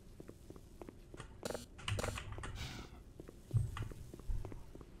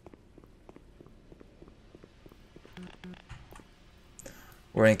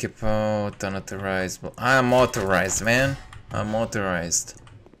 Rank out, unauthorized. I'm authorized, man. I'm authorized.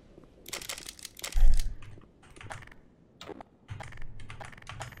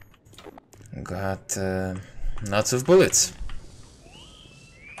 Got lots of bullets.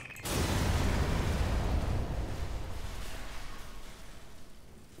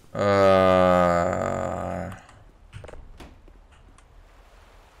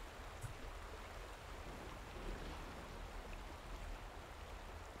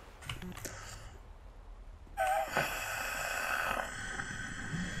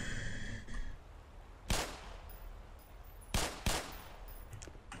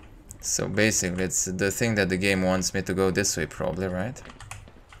 So basically, it's the thing that the game wants me to go this way, probably, right?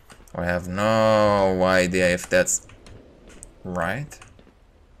 I have no idea if that's right.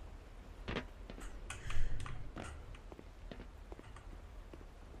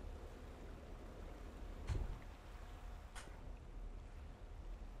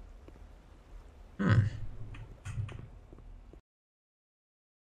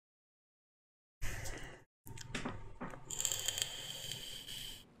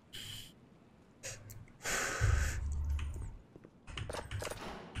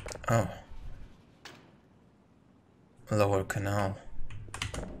 Oh. Lower canal.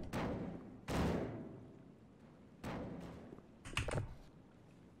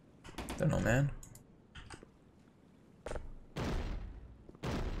 Don't know, man.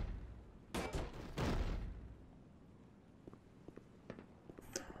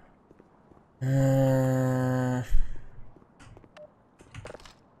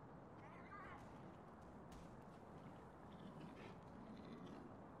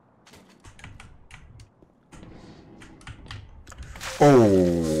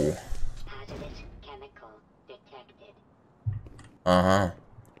 Oh. Hazardous chemical detected. Uh-huh.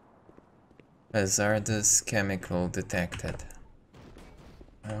 Hazardous chemical detected.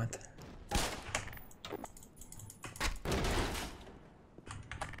 What?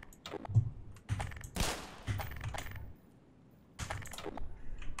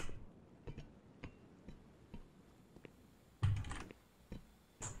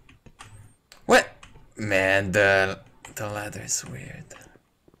 What? Man, the ladder is weird.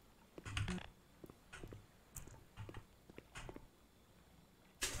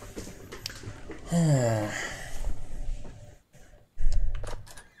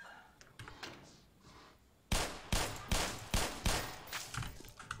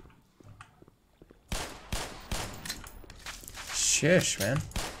 Sheesh, man.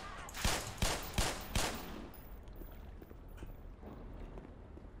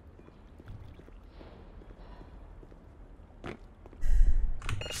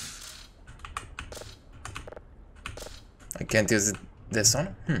 I can't use it, this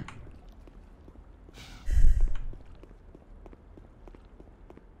one?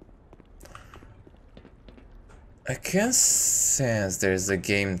 I can sense there's a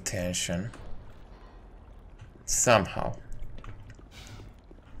game tension. Somehow.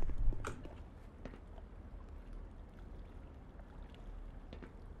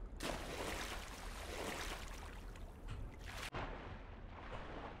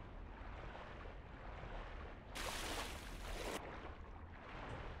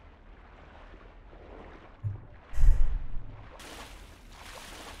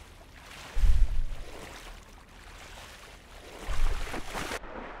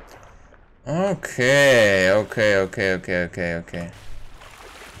 Okay, okay.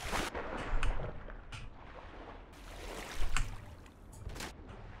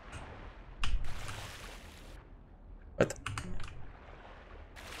 What?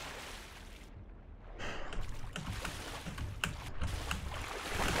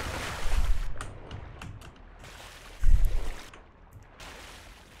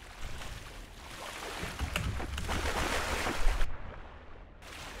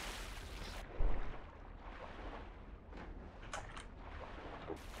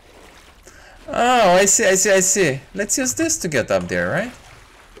 Oh, I see. Let's use this to get up there, right?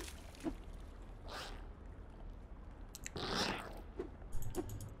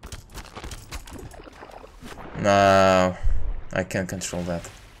 No, I can't control that.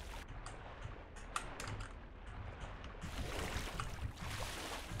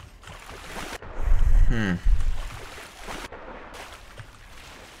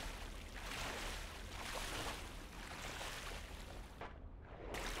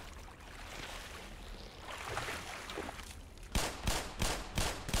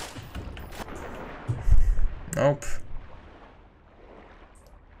 Nope.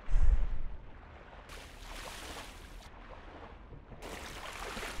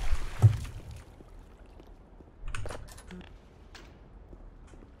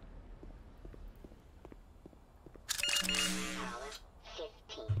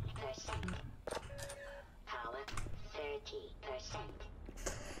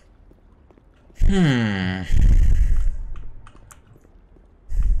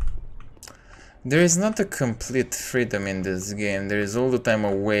 There is not a complete freedom in this game. There is all the time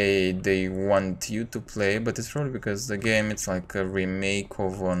a way they want you to play, but it's probably because the game it's like a remake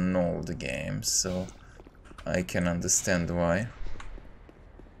of an old game, so I can understand why.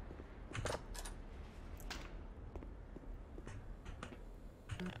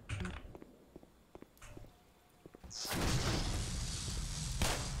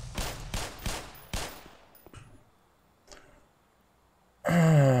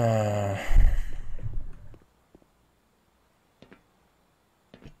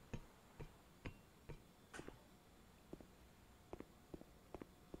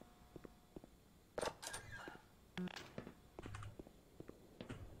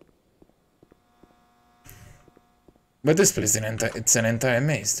 But this place it's an entire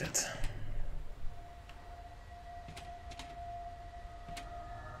maze, dude.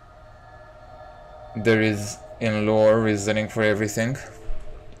 There is in lore reasoning for everything.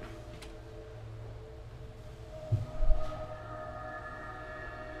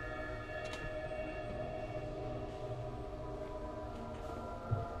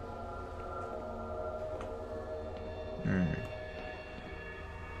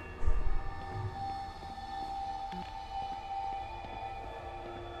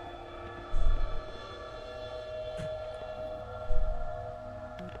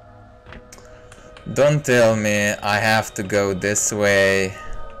 Don't tell me I have to go this way,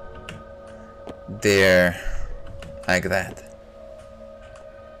 there, like that.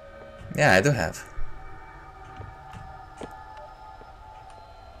 Yeah, I do have.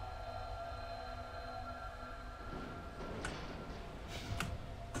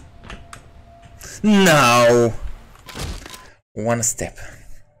 No! One step.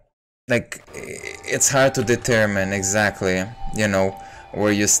 Like, it's hard to determine exactly, you know,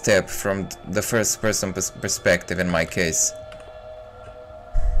 where you step from the first person perspective in my case.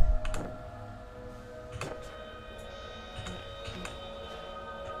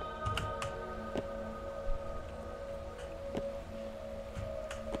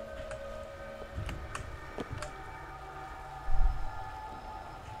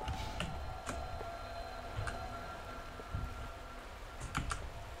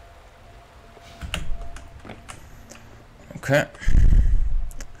 Okay.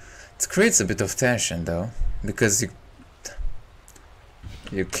 It creates a bit of tension though, because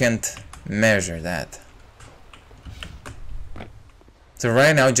you can't measure that. So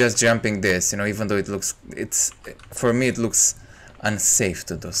right now just jumping this, you know, even though it's for me it looks unsafe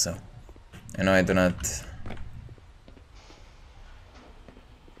to do so. You know, I do not.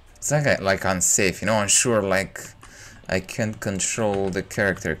 It's like unsafe, you know, unsure, like I can't control the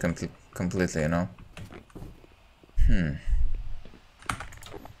character completely, you know.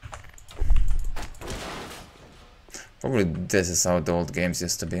 Probably this is how the old games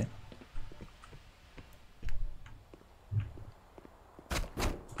used to be.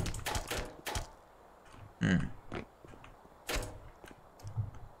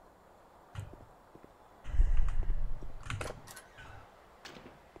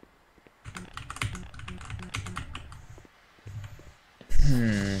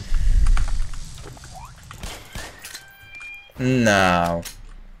 No.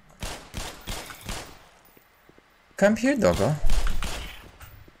 Come here, doggo.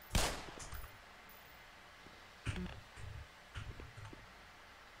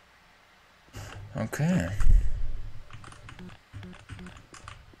 Okay.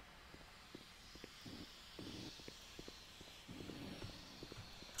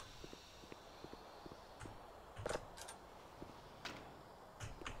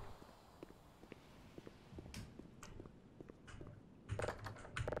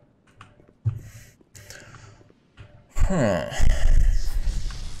 Huh.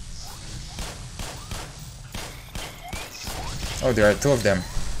 Oh, there are two of them.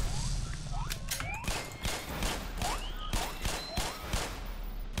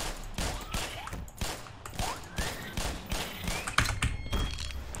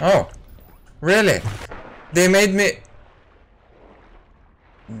 Oh, really? They made me...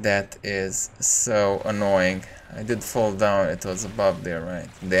 That is so annoying. I did fall down, it was above there, right?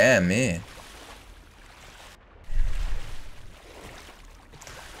 Damn me.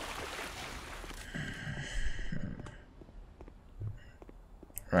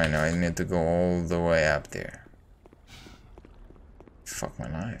 Right now I need to go all the way up there. Fuck my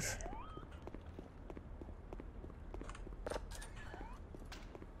life.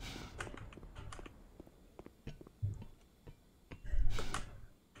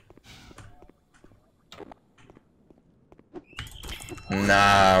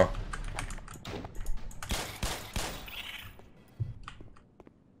 No.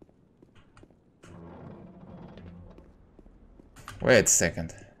 Wait a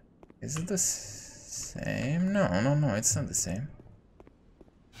second. Is it the same? No, it's not the same.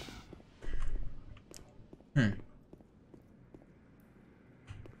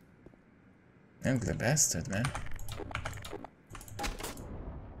 Ugly bastard, man.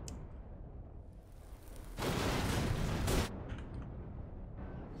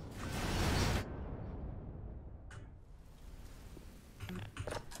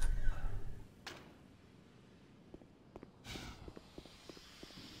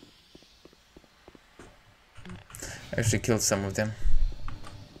 I actually killed some of them.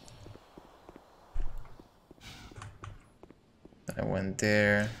 I went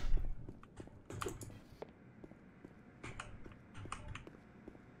there.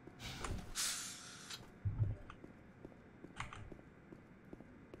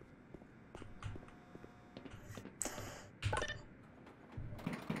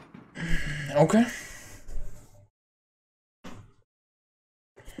 Okay.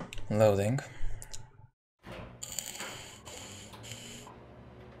 Loading.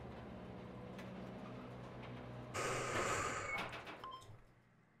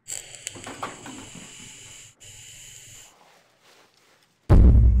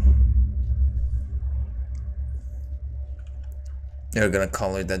 You're gonna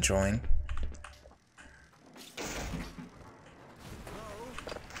color that drawing.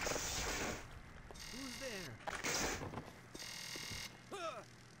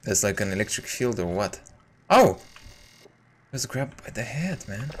 There's like an electric field or what? Oh! I was grabbed by the head,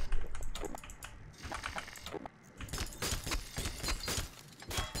 man.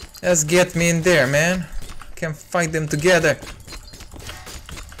 Let's get me in there, man. Can't fight them together.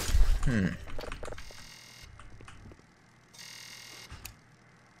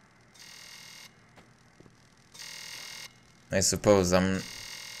 I suppose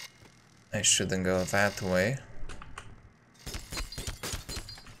I shouldn't go that way.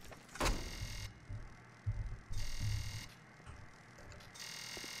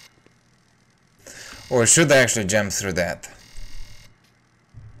 Or should I actually jump through that?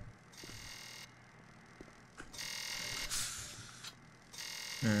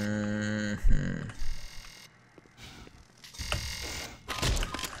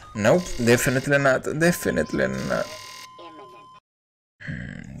 Nope, definitely not. Definitely not.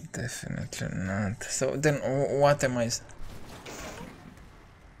 Definitely not. So then, what am I?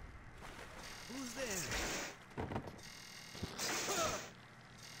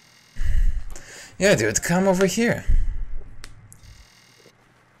 Yeah, dude, come over here.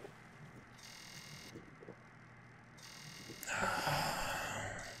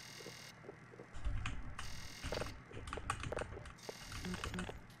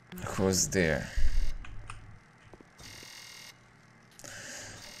 Who's there?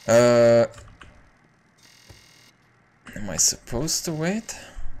 Am I supposed to wait?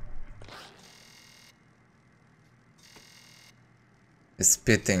 It's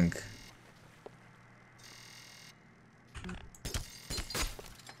spitting.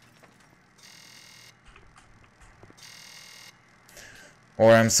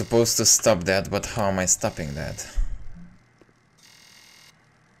 Or I'm supposed to stop that, but how am I stopping that?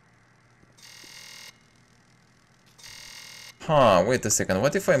 Huh, wait a second.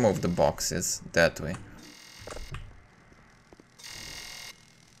 What if I move the boxes that way?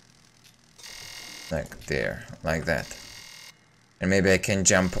 Like there, like that. And maybe I can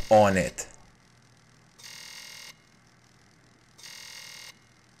jump on it.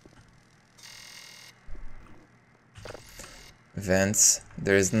 Vents.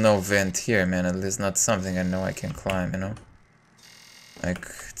 There is no vent here, man. At least not something I know I can climb, you know? Like,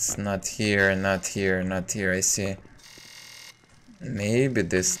 it's not here, not here, not here. I see. Maybe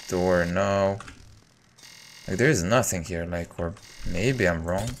this door, no. Like, there is nothing here, like, or maybe I'm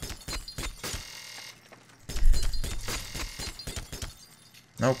wrong.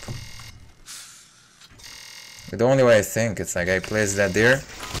 Nope. The only way I think, it's like I place that there.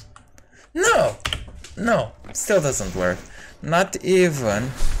 No! No, still doesn't work. Not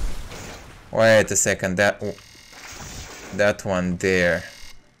even. Wait a second, that one there.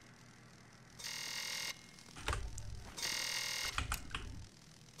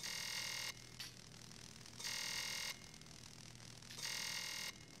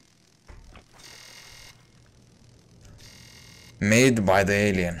 Made by the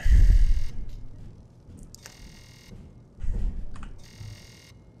alien.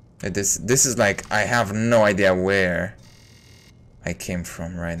 This is like, I have no idea where I came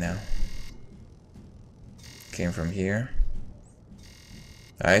from right now. Came from here.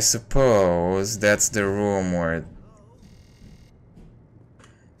 I suppose that's the room where...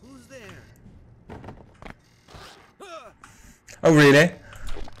 Who's there? Oh really?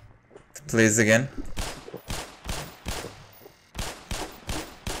 Please again.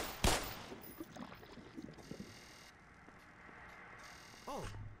 Oh,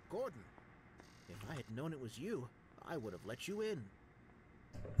 Gordon. If I had known it was you, I would have let you in.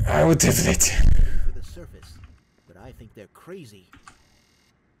 I would have let you. For the surface, but I think they're crazy.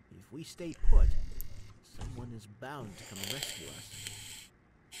 If we stay put, someone is bound to come rescue us.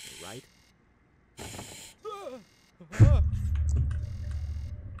 Right?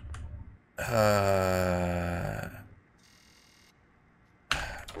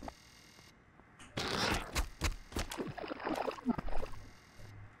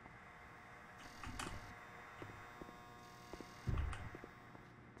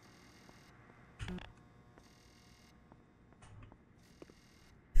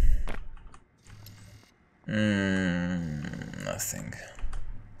 Nothing.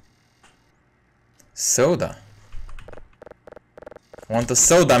 Soda. Want a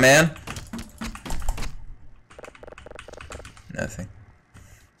soda, man? Nothing.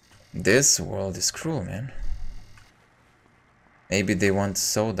 This world is cruel, man. Maybe they want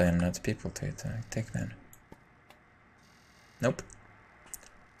soda and not people to take that. Nope.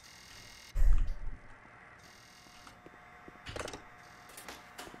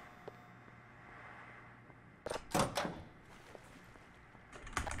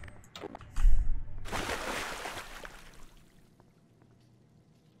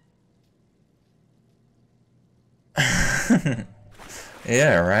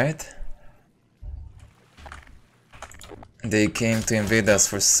 Yeah, right? They came to invade us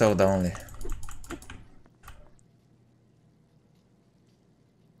for soda only.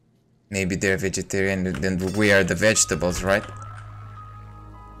 Maybe they're vegetarian, then we are the vegetables, right?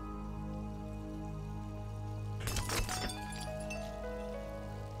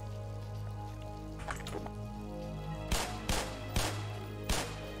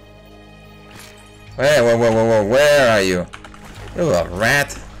 Whoa, where are you? You little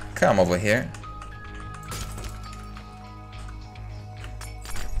rat, come over here.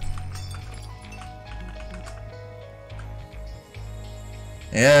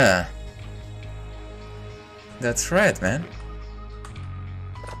 Yeah. That's right, man.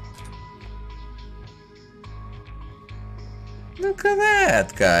 Look at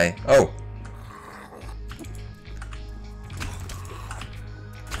that guy. Oh.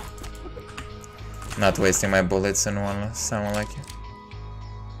 Not wasting my bullets on someone like you.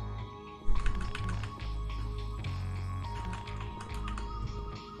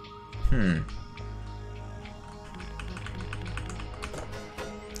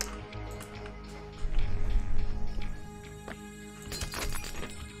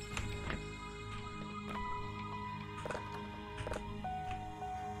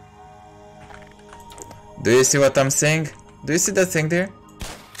 Do you see what I'm saying? Do you see that thing there?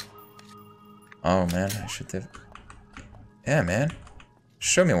 Oh man, I should have... Yeah man,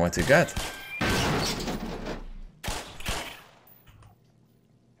 show me what you got.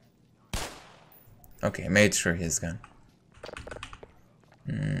 Okay, made sure he's gone.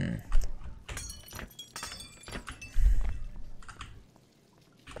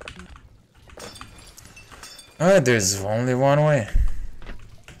 Oh, there's only one way.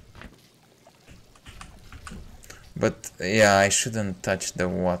 But yeah, I shouldn't touch the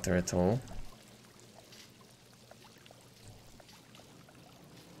water at all.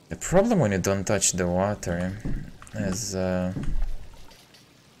 The problem when you don't touch the water is the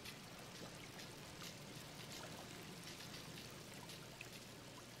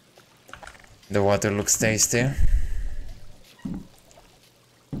water looks tasty.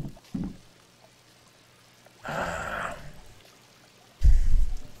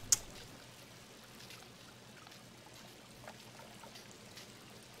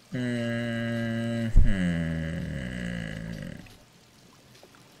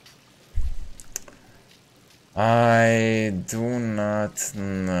 I do not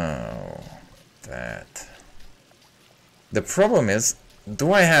know that. The problem is,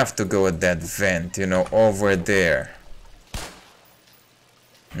 do I have to go at that vent, you know, over there?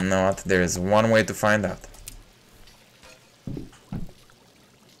 Not. There is one way to find out.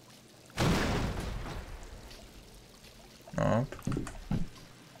 Nope.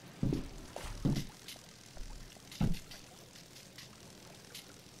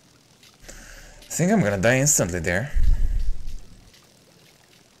 I think I'm gonna die instantly there.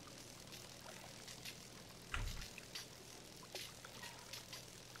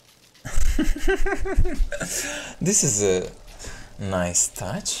 This is a nice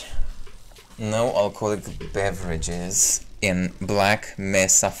touch. No alcoholic beverages in Black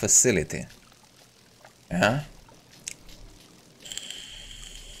Mesa facility. Yeah?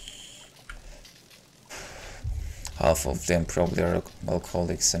 Half of them probably are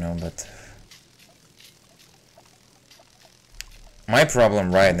alcoholics, you know, but my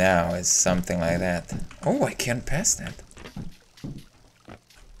problem right now is something like that. Oh, I can't pass that.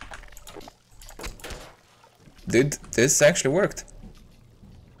 Dude, this actually worked.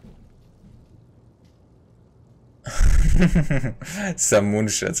 Some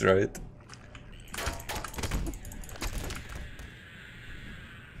moonshots, right?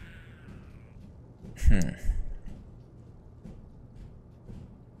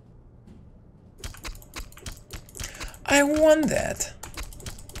 I won that.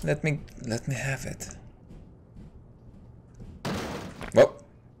 Let me have it. Whoa.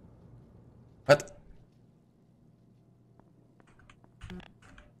 What?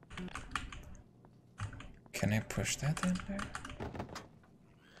 Can I push that in there?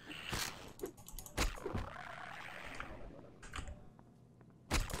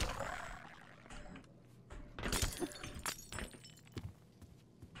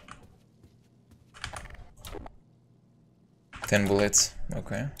 Ten bullets,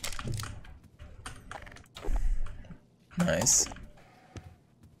 okay. Nice.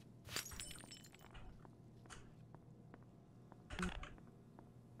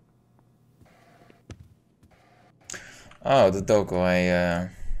 Oh, the doggo, I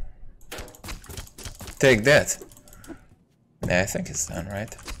take that. Yeah, I think it's done,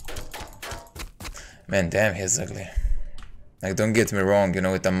 right? Man, damn, he's ugly. Like, don't get me wrong, you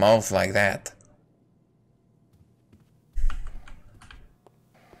know, with a mouth like that.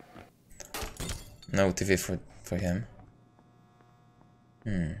 No TV for him.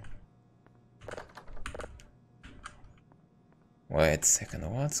 Wait a second,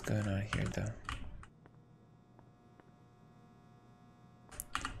 what's going on here though?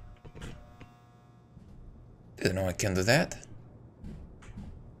 Didn't know I can do that.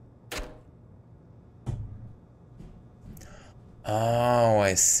 Oh,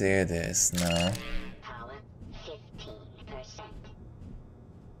 I see this now. Power 15%.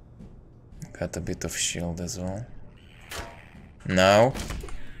 Got a bit of shield as well. No.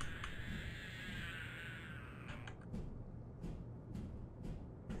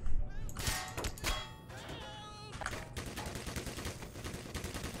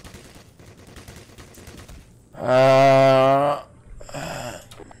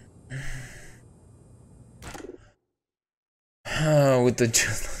 With the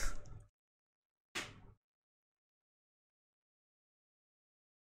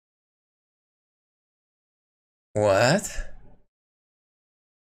what?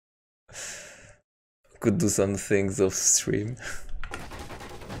 Could do some things off stream.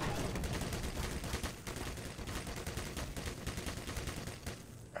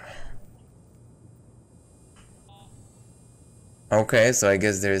 Okay, so I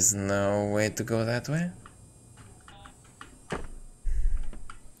guess there is no way to go that way.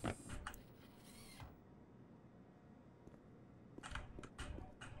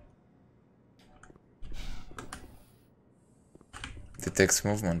 Detects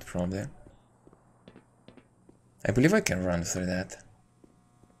movement, probably. I believe I can run through that.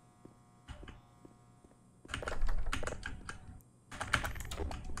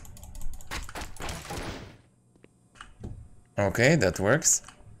 Okay, that works.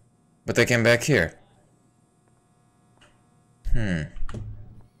 But I came back here.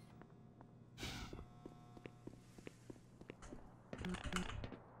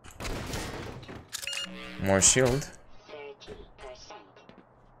 More shield.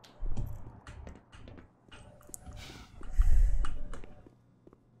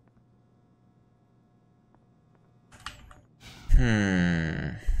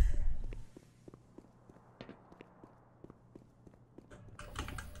 30%.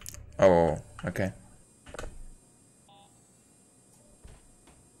 Oh, okay.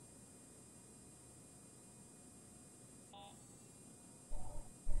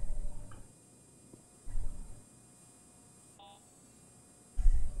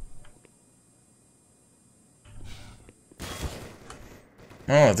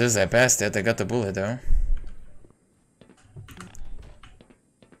 Oh, this I passed it. I got the bullet though.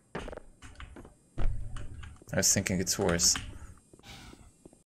 I was thinking it's worse.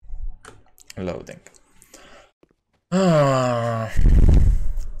 Loading. Ah.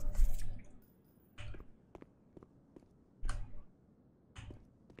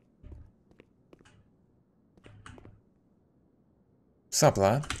 Sup,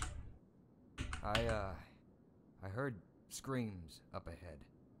 lad? I heard screams up ahead.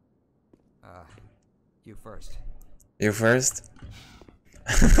 You first. You first?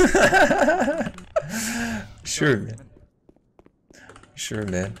 Sure, man. Sure,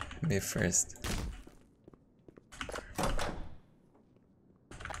 man. Me first.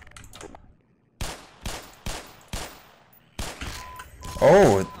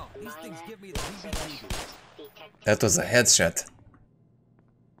 Oh! That was a headshot.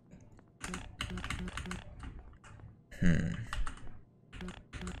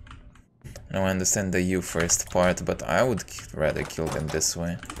 Now I understand the you first part, but I would rather kill them this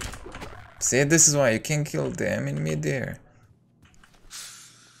way. See, this is why you can kill them in mid-air.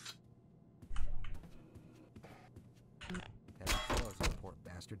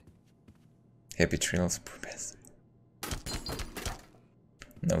 Happy trails, poor bastard.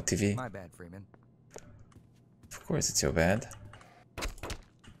 No TV. My bad, Freeman. Of course it's your bad.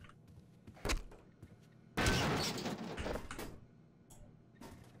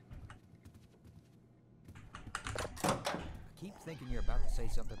 Keep thinking you're about to say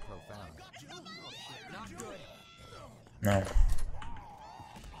something profound. Not good. No.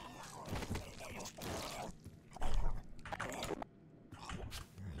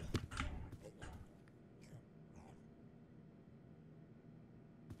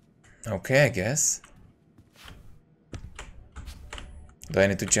 Okay, I guess. Do I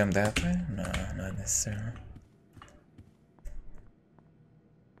need to jump that way? No, not necessarily.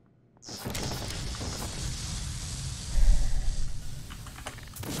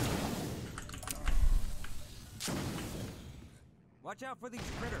 Watch out for these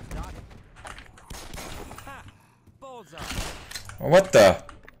critters, Doc. Ha! Bullseye. What the?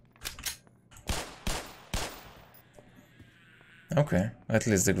 Okay, at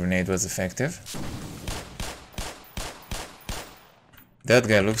least the grenade was effective. That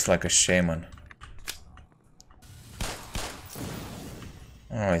guy looks like a shaman.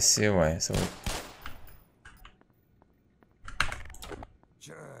 Oh, I see why. So.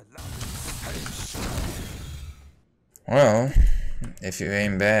 Well, if you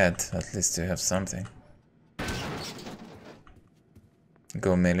aim bad, at least you have something.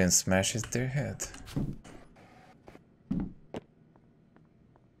 Go melee and smash it their head.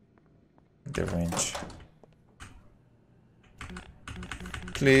 The winch.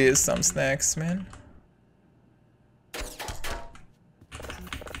 Please, some snacks, man.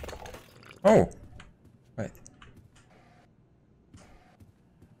 Oh! Wait.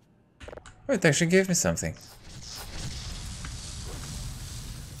 Oh, it actually gave me something.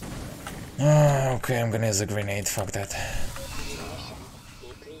 Oh, okay, I'm gonna use a grenade. Fuck that.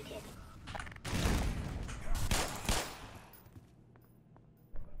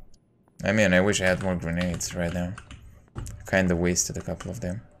 I mean, I wish I had more grenades right now. Kinda wasted a couple of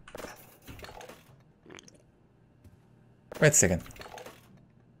them. Wait a second.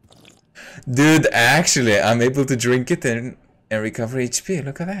 Dude, actually, I'm able to drink it and recover HP.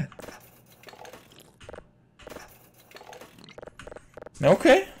 Look at that.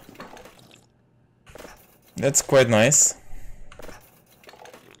 Okay. That's quite nice.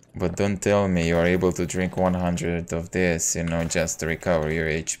 But don't tell me you are able to drink 100 of this, you know, just to recover your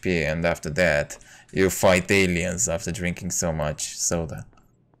HP, and after that, you fight aliens after drinking so much soda.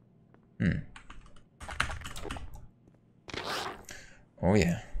 Oh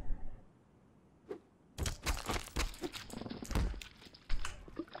yeah.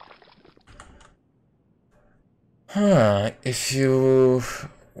 Huh, if you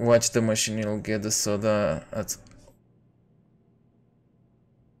watch the machine, you'll get the soda at...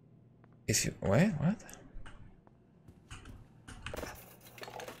 If you... Wait, what?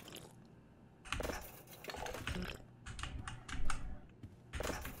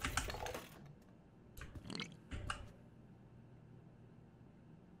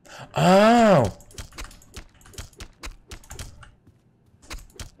 Oh!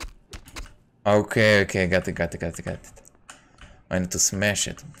 Okay, okay, got it. I need to smash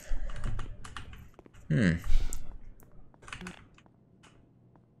it. Wait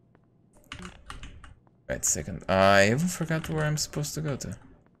a second. I even forgot where I'm supposed to go to.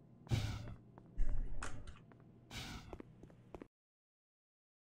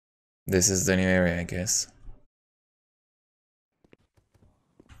 This is the new area, I guess.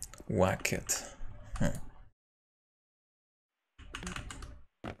 Whack it. Huh.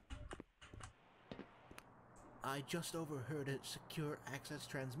 I just overheard a secure access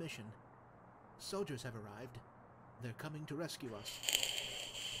transmission. Soldiers have arrived. They're coming to rescue us.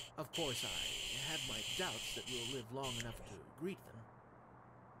 Of course, I have my doubts that we'll live long enough to greet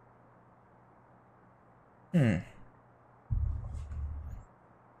them.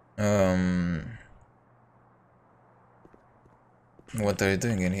 What are you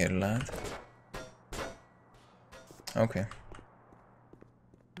doing in here, lad? Okay.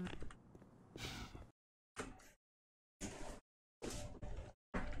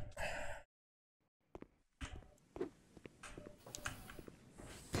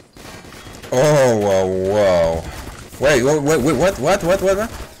 Oh, whoa. Wait, what?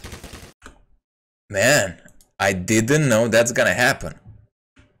 Man, I didn't know that's gonna happen.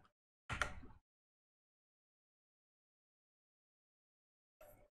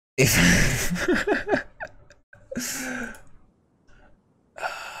 If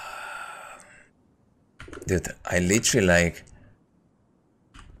dude, I literally like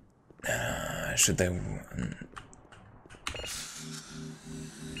should I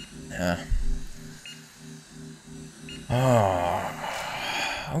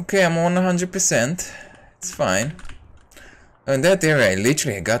okay, I'm on 100%. It's fine. In that area I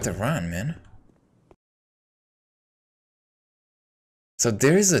literally got to run, man. So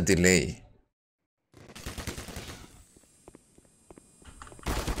there is a delay.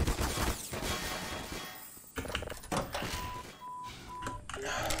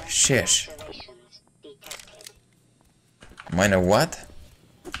 Sheesh. Minor what?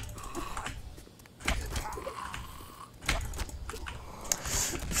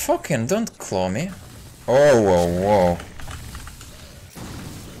 Fucking don't claw me. Oh, whoa.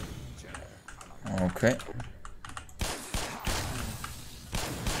 Okay.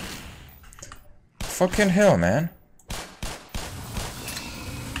 Fucking hell, man.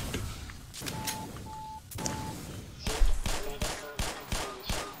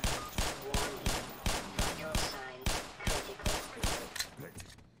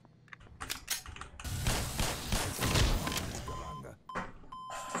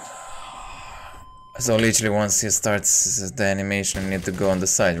 So literally once he starts the animation, you need to go on the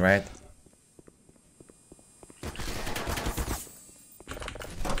side, right?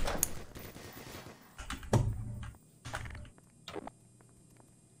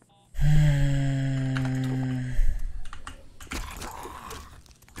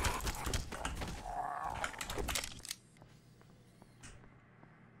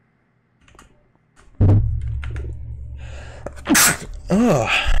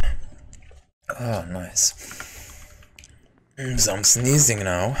 Oh, nice. So I'm sneezing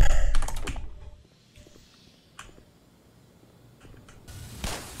now.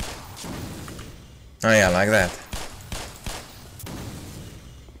 Oh yeah, like that.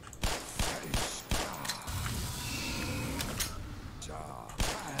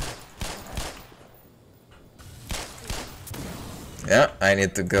 Yeah, I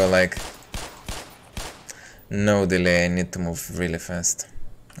need to go like no delay, I need to move really fast.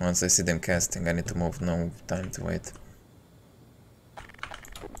 Once I see them casting, I need to move, no time to wait.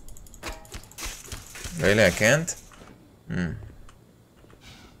 Really, I can't?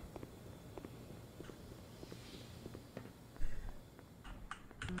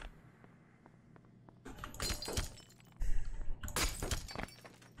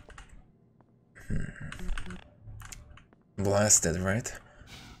 Blasted, right?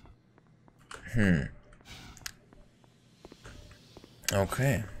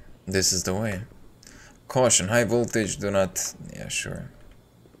 Okay, this is the way. Caution, high voltage, do not... Yeah, sure.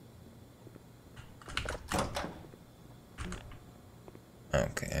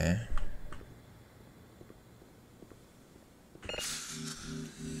 Okay.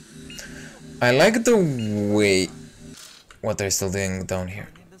 I like the way what they're still doing down here.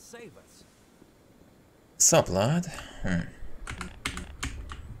 Sup, lad?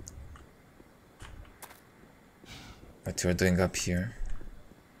 What you're doing up here?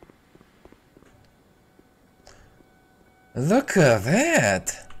 Look at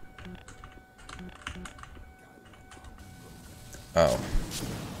that! Oh.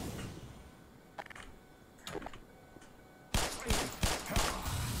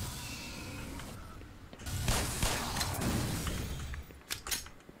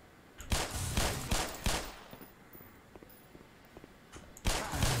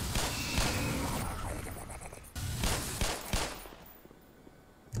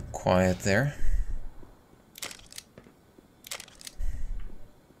 Quiet there.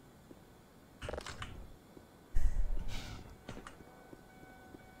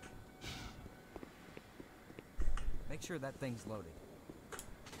 Make sure that thing's loaded.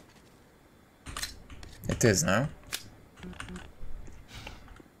 It is now.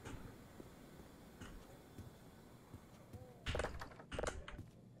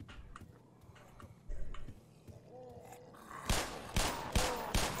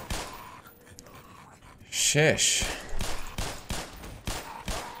 Shish.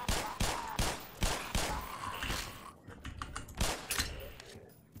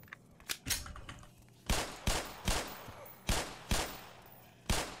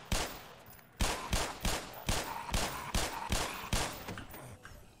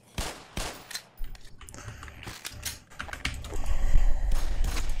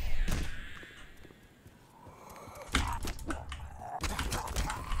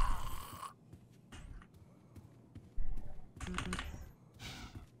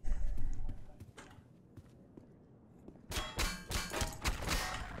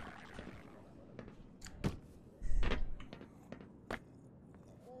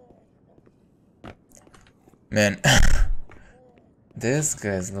 Man, these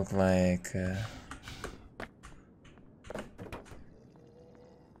guys look like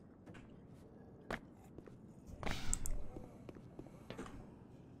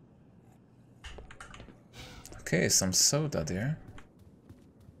okay, some soda there.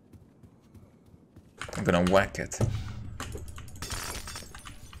 I'm gonna whack it.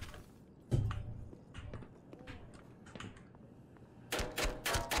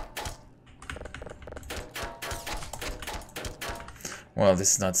 Well,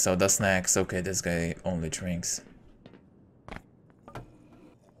 this is not soda snacks. Okay, this guy only drinks.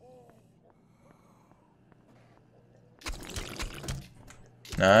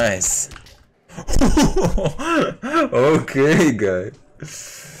 Nice. Okay, guy.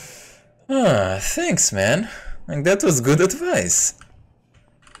 Ah, thanks, man. Like, that was good advice.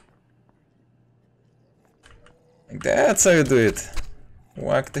 Like, that's how you do it.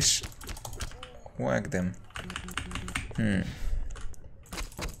 Whack the whack them.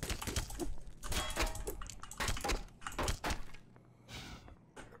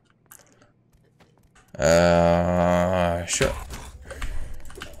 Sure.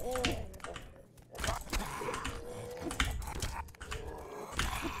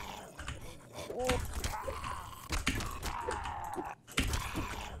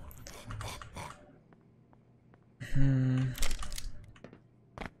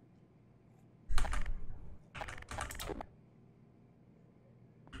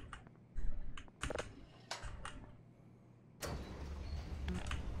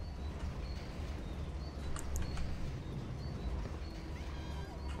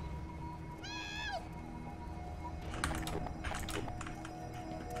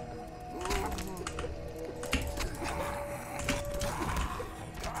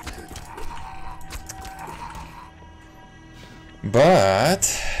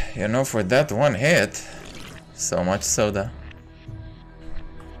 But, you know, for that one hit, so much soda.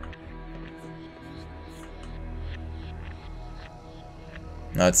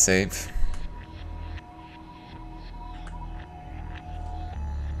 Not safe.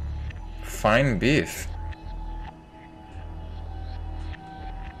 Fine beef.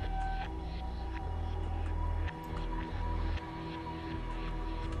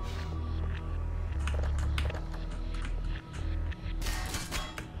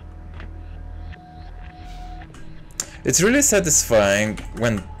 It's really satisfying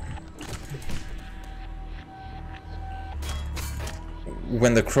when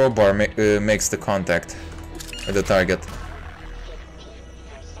the crowbar makes the contact with the target.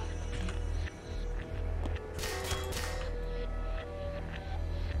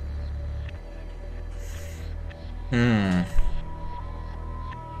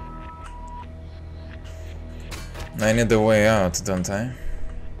 I need a way out, don't I?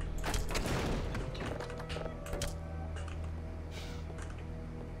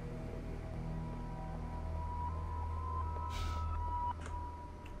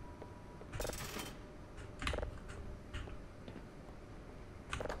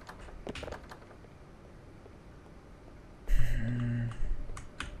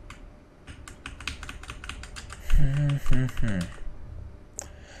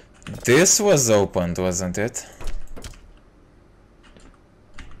 This was opened, wasn't it?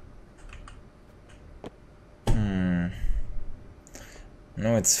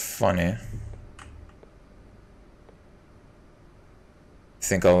 No, it's funny.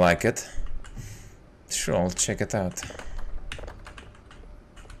 Think I'll like it? Sure, I'll check it out.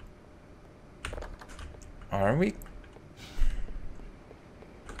 Are we?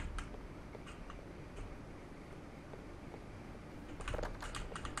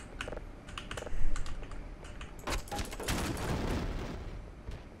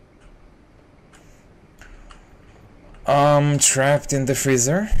 Trapped in the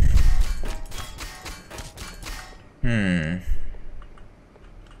freezer?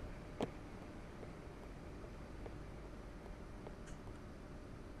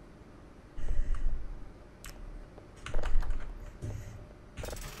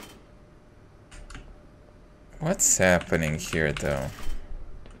 What's happening here, though?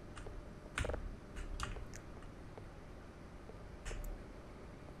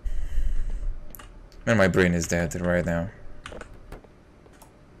 Man, my brain is dead right now.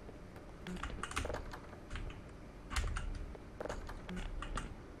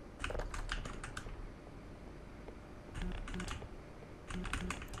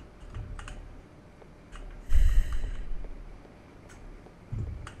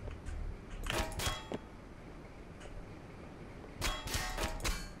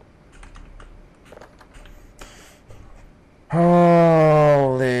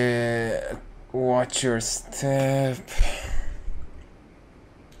 Holy, watch your step.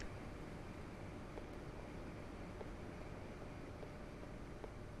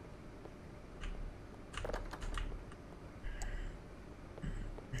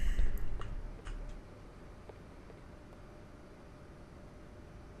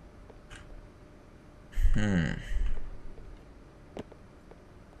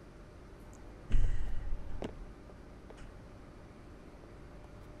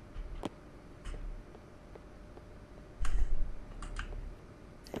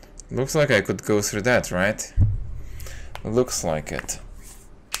 Looks like I could go through that, right? Looks like it.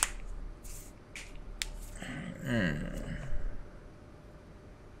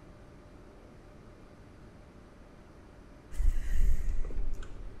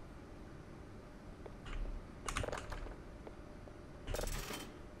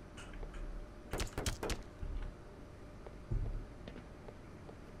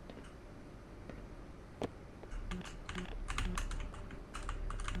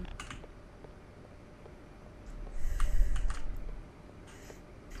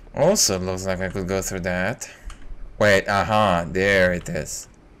 Also looks like I could go through that. Wait, aha, there it is.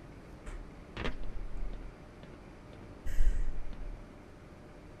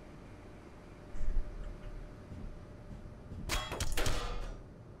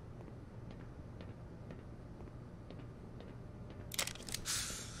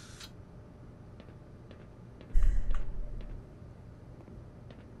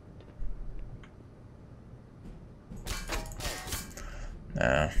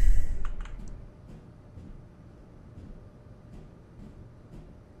 Nah.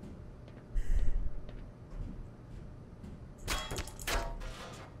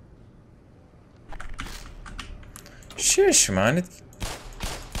 Shush, man, it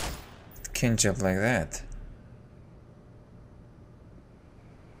can't jump like that.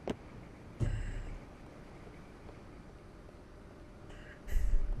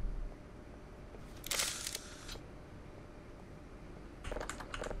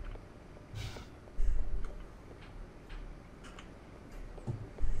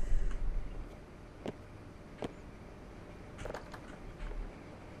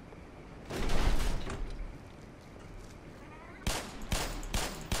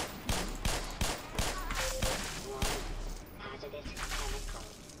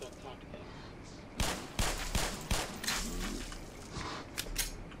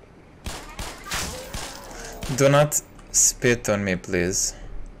 Do not spit on me, please.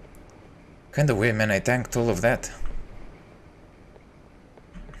 Kinda weird, man, I tanked all of that.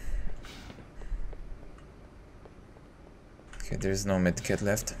 Okay, there's no medkit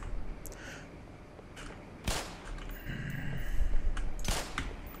left.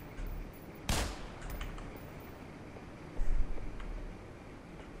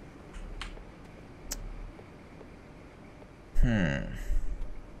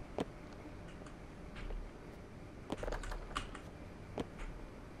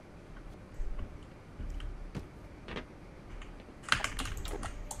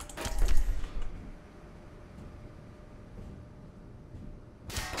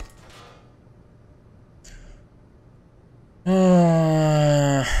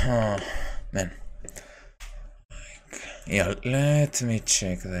 Yeah, let me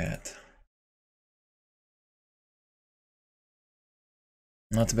check that.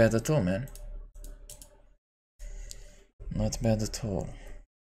 Not bad at all, man. Not bad at all.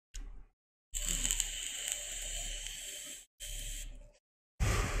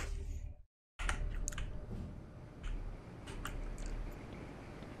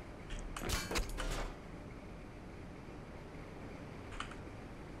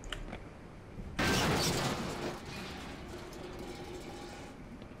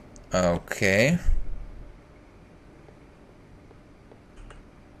 Okay.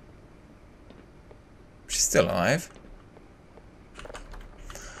 She's still alive.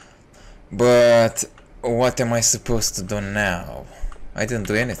 But what am I supposed to do now? I didn't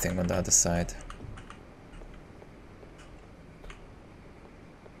do anything on the other side.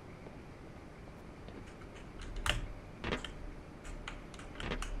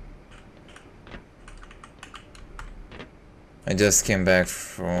 I just came back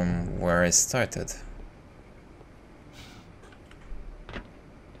from where I started.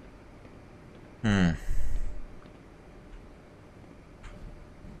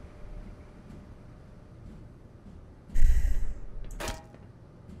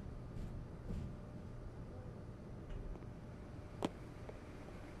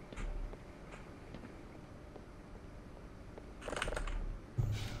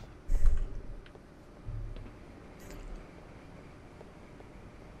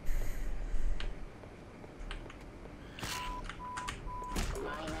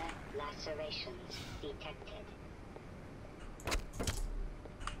 Lacerations detected.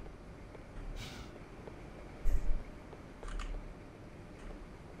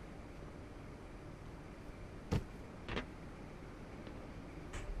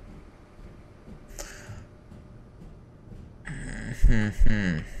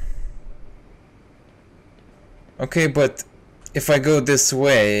 Okay, but if I go this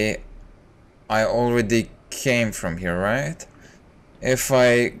way, I already came from here, right? If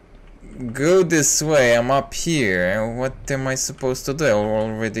I go this way, I'm up here. What am I supposed to do? I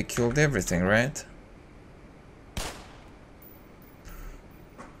already killed everything, right?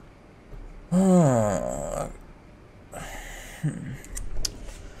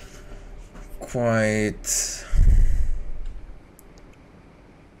 Quite...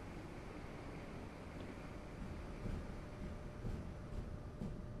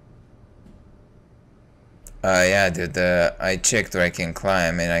 yeah, dude, I checked where I can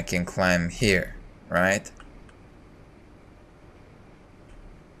climb, and I can climb here, right?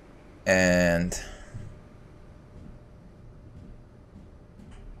 And...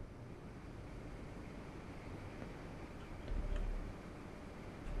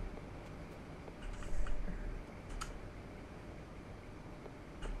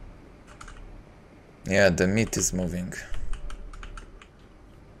 yeah, the meat is moving.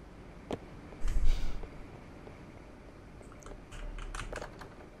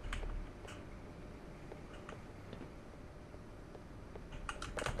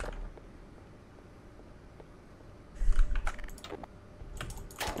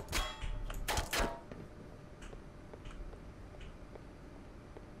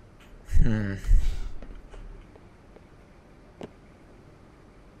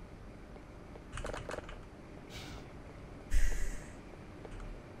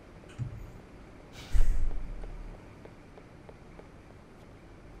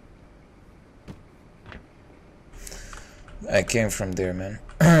 I came from there, man.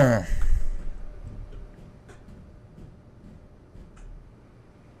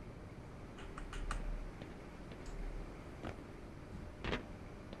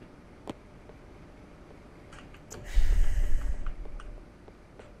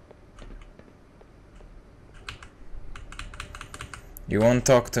 You won't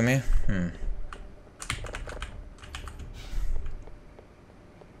talk to me?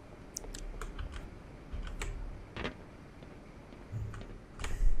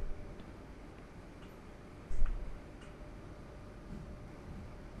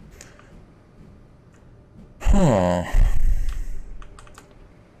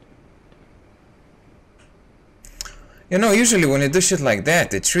 You know, usually when you do shit like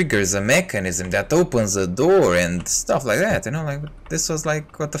that, it triggers a mechanism that opens a door and stuff like that, you know, like, this was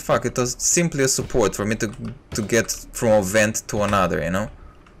like, what the fuck, it was simply a support for me to get from a vent to another, you know?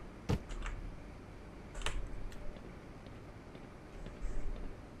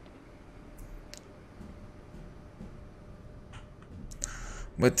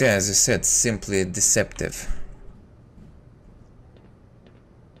 But yeah, as you said, simply deceptive.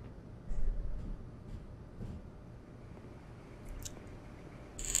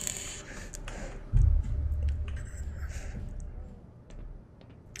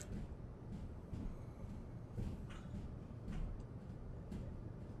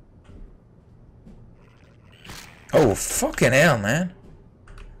 Oh, fucking hell, man.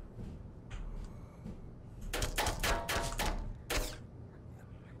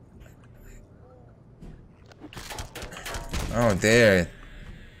 Oh, there.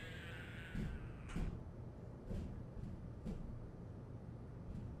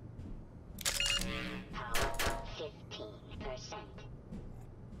 Power 15%.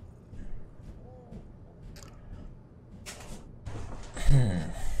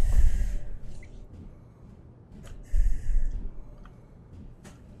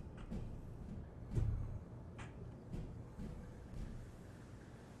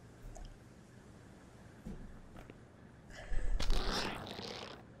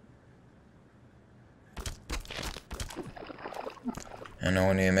 And I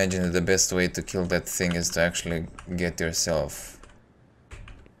only imagine that the best way to kill that thing is to actually get yourself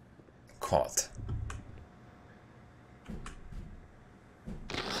caught.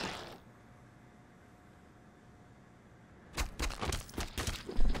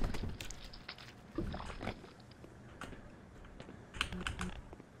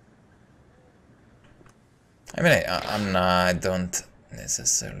 I mean, I don't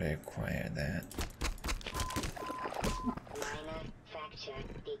necessarily require that. Minor fracture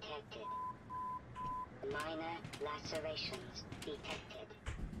detected. Minor lacerations detected.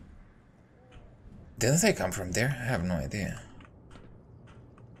 Didn't they come from there? I have no idea.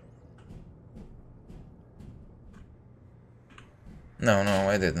 No,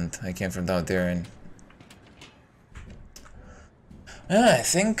 I didn't. I came from down there and... I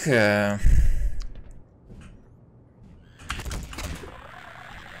think...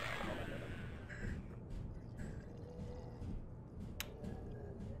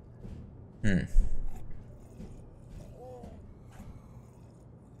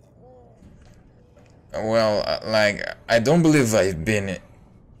 Well, like, I don't believe I've been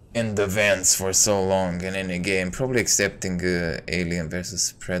in the vents for so long in any game, probably excepting Alien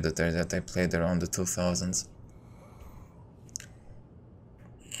vs Predator that I played around the 2000s.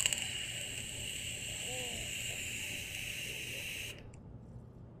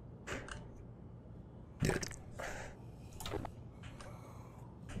 Dude.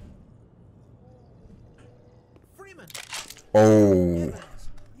 Freeman. Oh,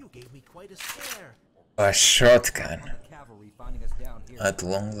 You gave me quite a scare. a shotgun. Cavalry finding us down here. At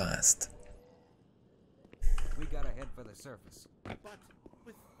long last. We gotta head for the surface. But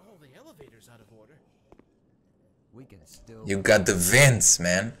with all the elevators out of order, We can still. You got the vents,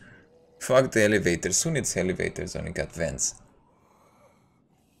 man. Fuck the elevators. Who needs elevators when you got vents?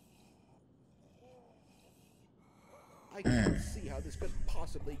 I can't see how this could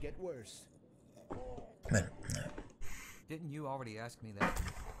possibly get worse. Man. Didn't you already ask me that?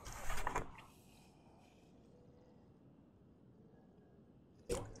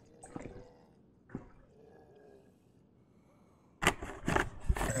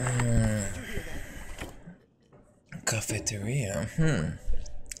 Cafeteria.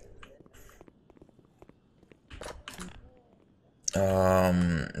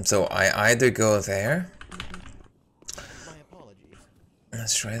 So I either go there. My apologies.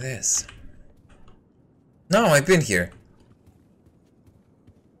 Let's try this. No, I've been here.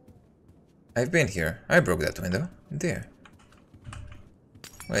 I've been here. I broke that window. There.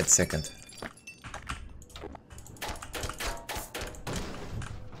 Wait a second.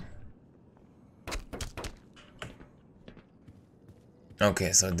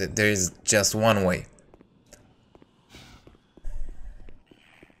 Okay, so there is just one way.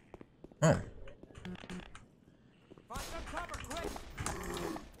 Oh.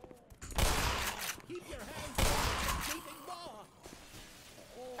 Keep your hands off the gaping maw.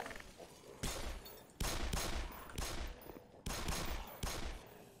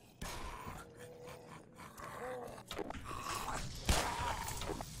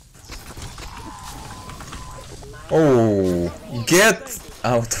 Oh, get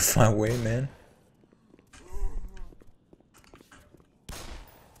out of my way, man.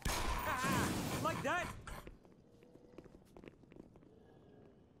 Like that?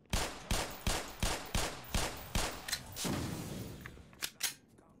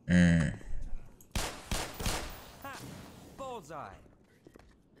 Ha! Bullseye.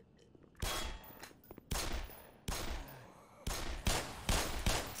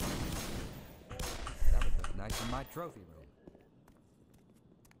 That would look nice in my trophy room.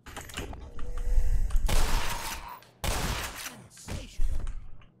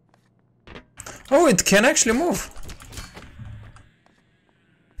 Oh, it can actually move.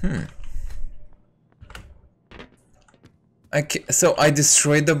 So I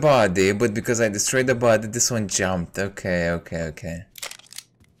destroyed the body, but because I destroyed the body, this one jumped. Okay.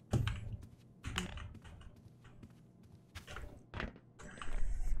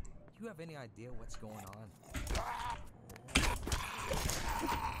 any idea what's going on?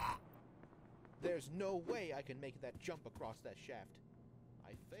 There's no way I can make that jump across that shaft.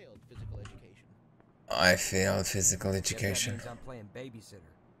 I failed physical education. I failed physical education. Guess that means I'm playing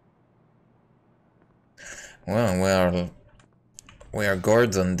babysitter. Well, we are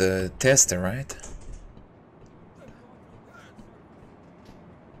Gordon the tester, right?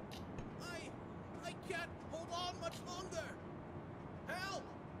 I can't hold on much longer. Help!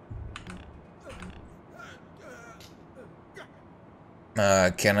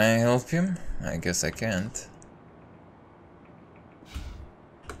 Can I help him? I guess I can't.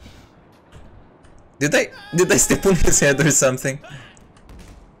 Did I step on his head or something?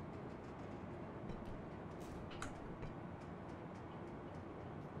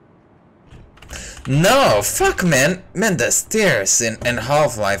 No, fuck man. Man, the stairs in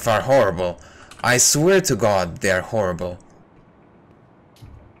Half-Life are horrible. I swear to God, they are horrible.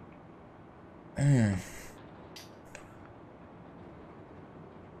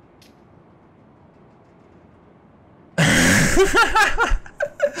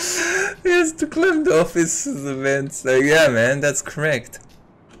 He has to climb the office vents. Like, yeah, man, that's correct.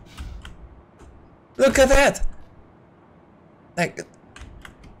 Look at that! Like,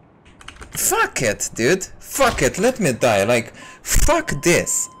 fuck it, dude. Fuck it, let me die. Like, fuck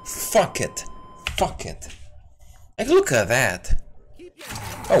this. Fuck it. Fuck it. Like, look at that.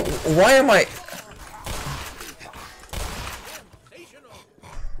 Oh, why am I...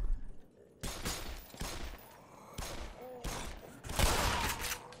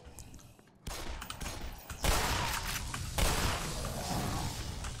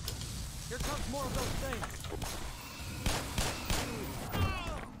 Here comes more of those things.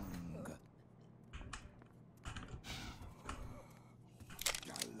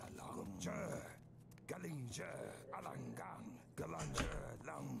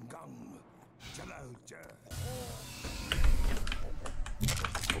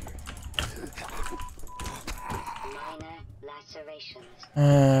 Minor lacerations.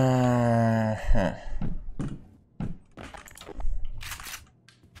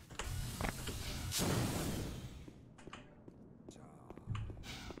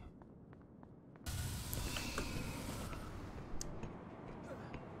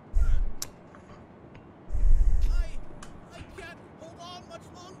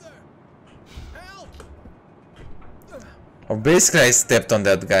 Oh, basically I stepped on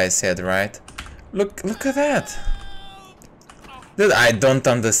that guy's head, right? Look at that. Dude, I don't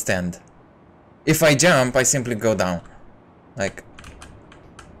understand. If I jump, I simply go down. Like...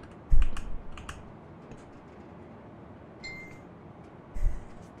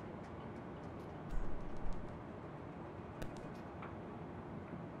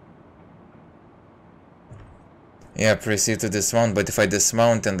 Yeah, proceed to dismount, but if I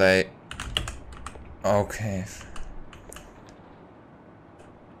dismount and I... Okay.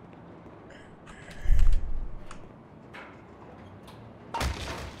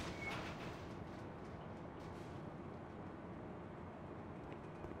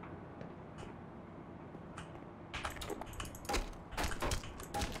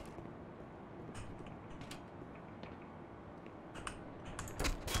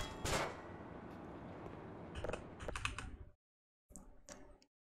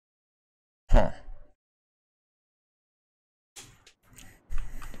 Huh.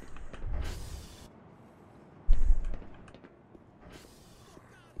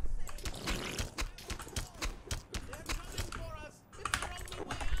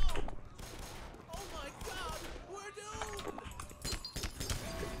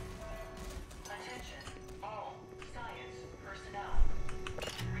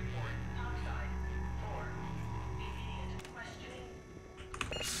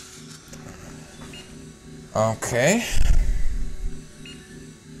 Okay.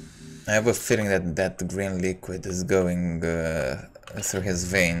 I have a feeling that that green liquid is going through his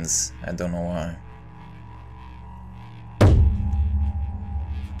veins. I don't know why.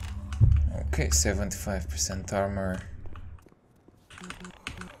 Okay, 75% armor.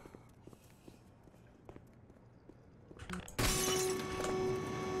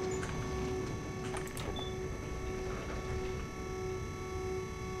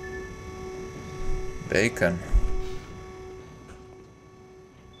 Bacon.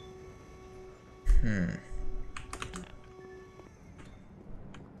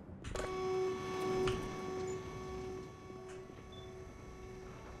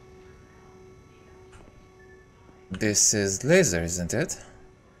 This is laser, isn't it?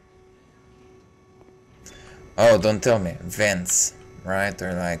 Oh, don't tell me. Vents, right?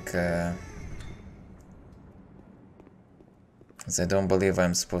 Or like 'Cause I don't believe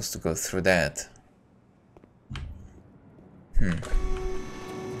I'm supposed to go through that.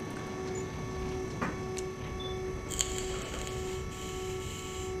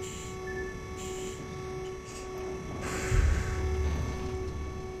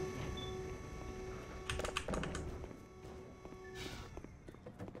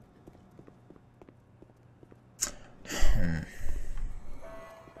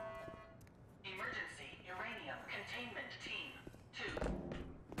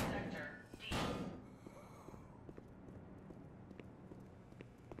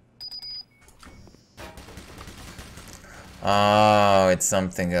 Oh, it's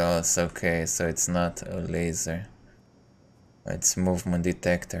something else. Okay, so it's not a laser. It's movement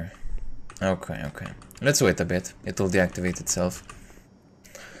detector. Okay, okay. Let's wait a bit. It will deactivate itself.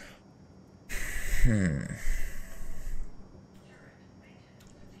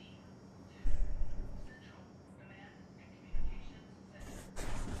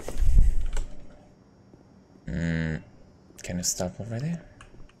 Can you stop already?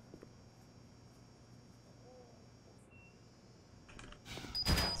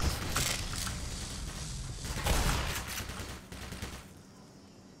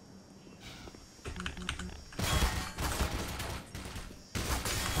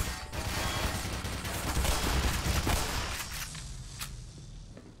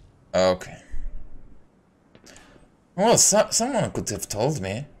 Okay. Well, someone could have told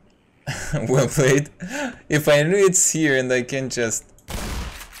me. Well played. If I knew it's here and I can just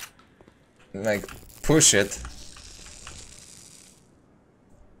like push it,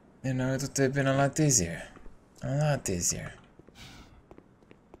 you know, it would have been a lot easier. A lot easier.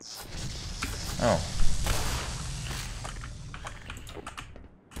 Oh.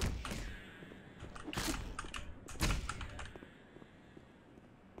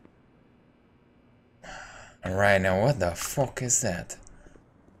 Alright, now what the fuck is that?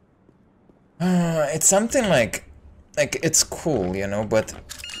 It's something like it's cool, you know, but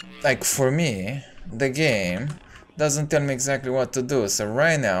like for me, the game doesn't tell me exactly what to do. So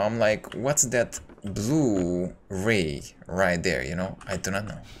right now I'm like, what's that blue ray right there, you know? I do not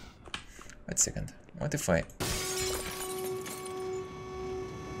know. Wait a second. What if I...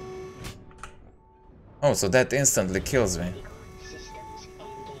 Oh, so that instantly kills me.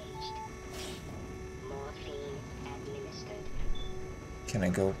 Can I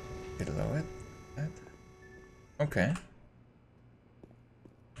go below it? That? Okay.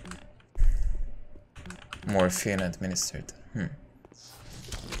 Morphine administered.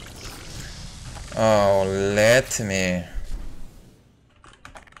 Oh, let me.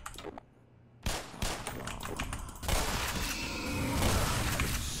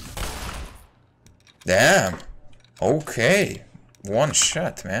 Damn. Okay. One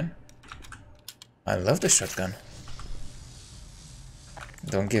shot, man. I love the shotgun.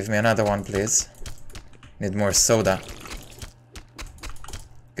 Don't give me another one, please. Need more soda.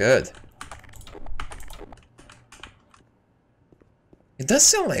 Good. It does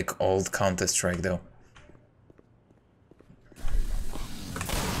sound like old Counter-Strike, though.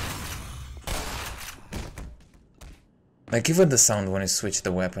 Like, even the sound when you switch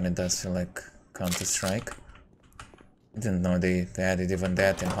the weapon, it does feel like Counter-Strike. I didn't know they added even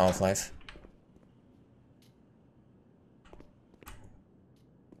that in Half-Life.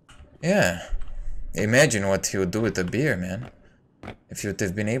 Yeah. Imagine what he would do with a beer, man. If he would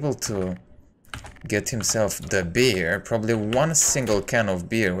have been able to get himself the beer, probably one single can of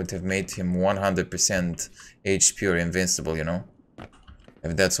beer would have made him 100% HP or invincible, you know?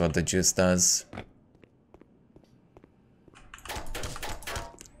 If that's what the juice does.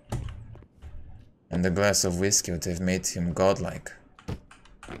 And a glass of whiskey would have made him godlike.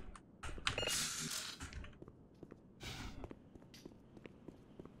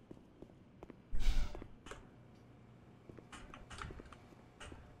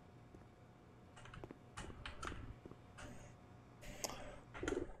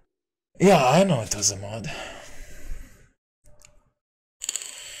 Yeah, I know it was a mod.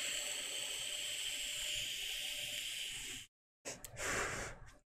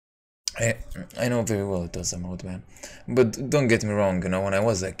 I know very well it was a mod, man. But don't get me wrong, you know, when I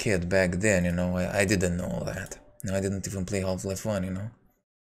was a kid back then, you know, I didn't know all that. No, I didn't even play Half-Life 1, you know.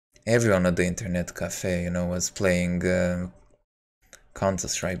 Everyone at the internet cafe, you know, was playing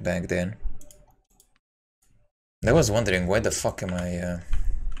Counter-Strike back then. I was wondering, why the fuck am I...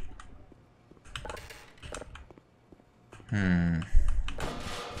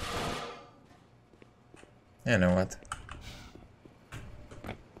 You know what?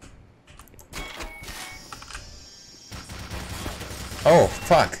 Oh,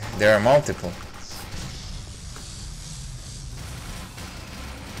 fuck, there are multiple.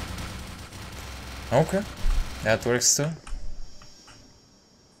 Okay, that works too.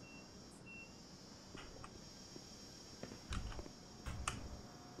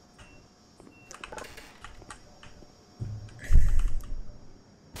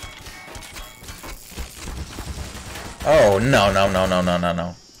 Oh, no, no, no, no, no, no,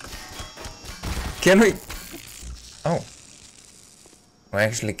 no. Can we? Oh. We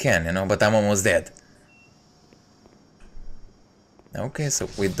actually can, you know, but I'm almost dead. Okay, so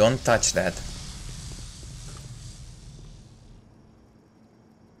we don't touch that.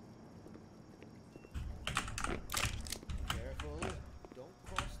 Careful, don't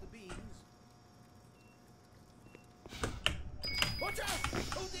cross the beams. Watch out!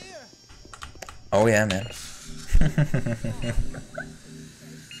 Oh dear! Oh yeah, man.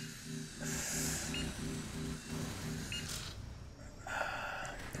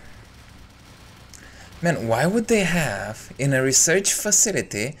 Man, why would they have in a research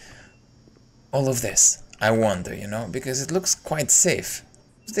facility all of this? I wonder, you know, because it looks quite safe.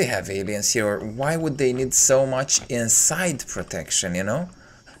 If they have aliens here, why would they need so much inside protection, you know?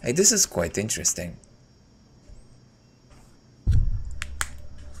 Hey, this is quite interesting.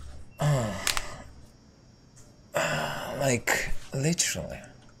 Oh. Like, literally.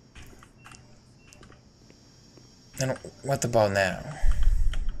 And what about now?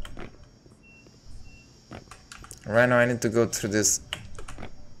 Right now I need to go through this.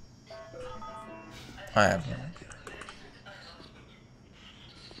 I have no idea.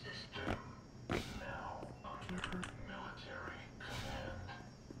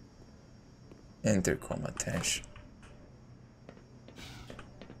 Intercom attention.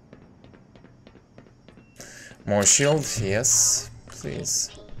 More shield, yes, please.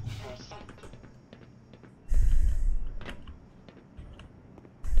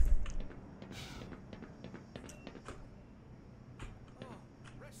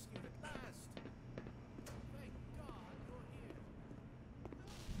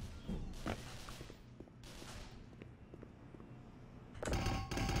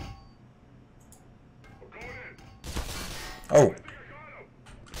 Oh.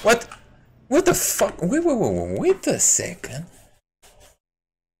 What? What the fuck? Wait a second.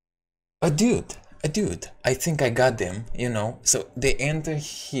 A dude. I think I got them, you know. So they enter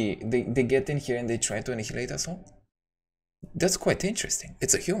here, they get in here and they try to annihilate us all? That's quite interesting.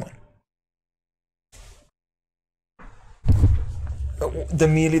 It's a human. The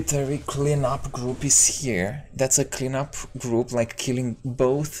military cleanup group is here. That's a cleanup group, like killing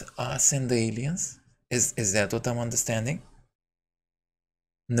both us and the aliens? Is that what I'm understanding?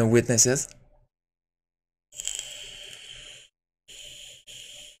 No witnesses?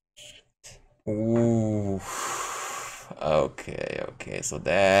 Ooh. Okay, so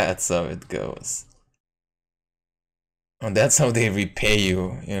that's how it goes. And that's how they repay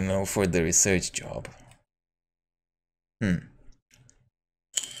you, you know, for the research job.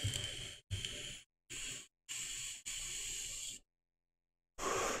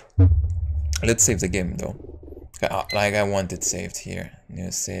 Let's save the game though. Like I want it saved here.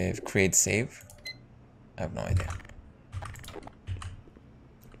 New save, create save. I have no idea.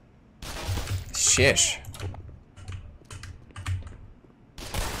 Shish.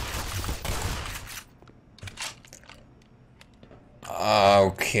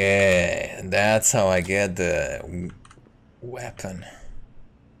 Okay, that's how I get the weapon.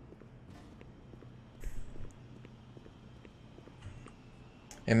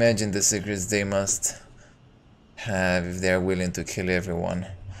 Imagine the secrets they must have if they're willing to kill everyone.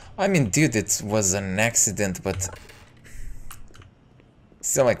 I mean, dude, it was an accident, but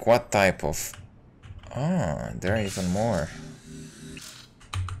still, like, what type of... Oh, there are even more.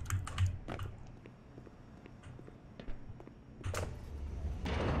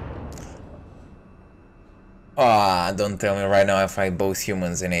 Ah, don't tell me right now I fight both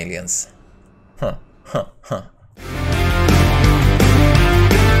humans and aliens. Huh.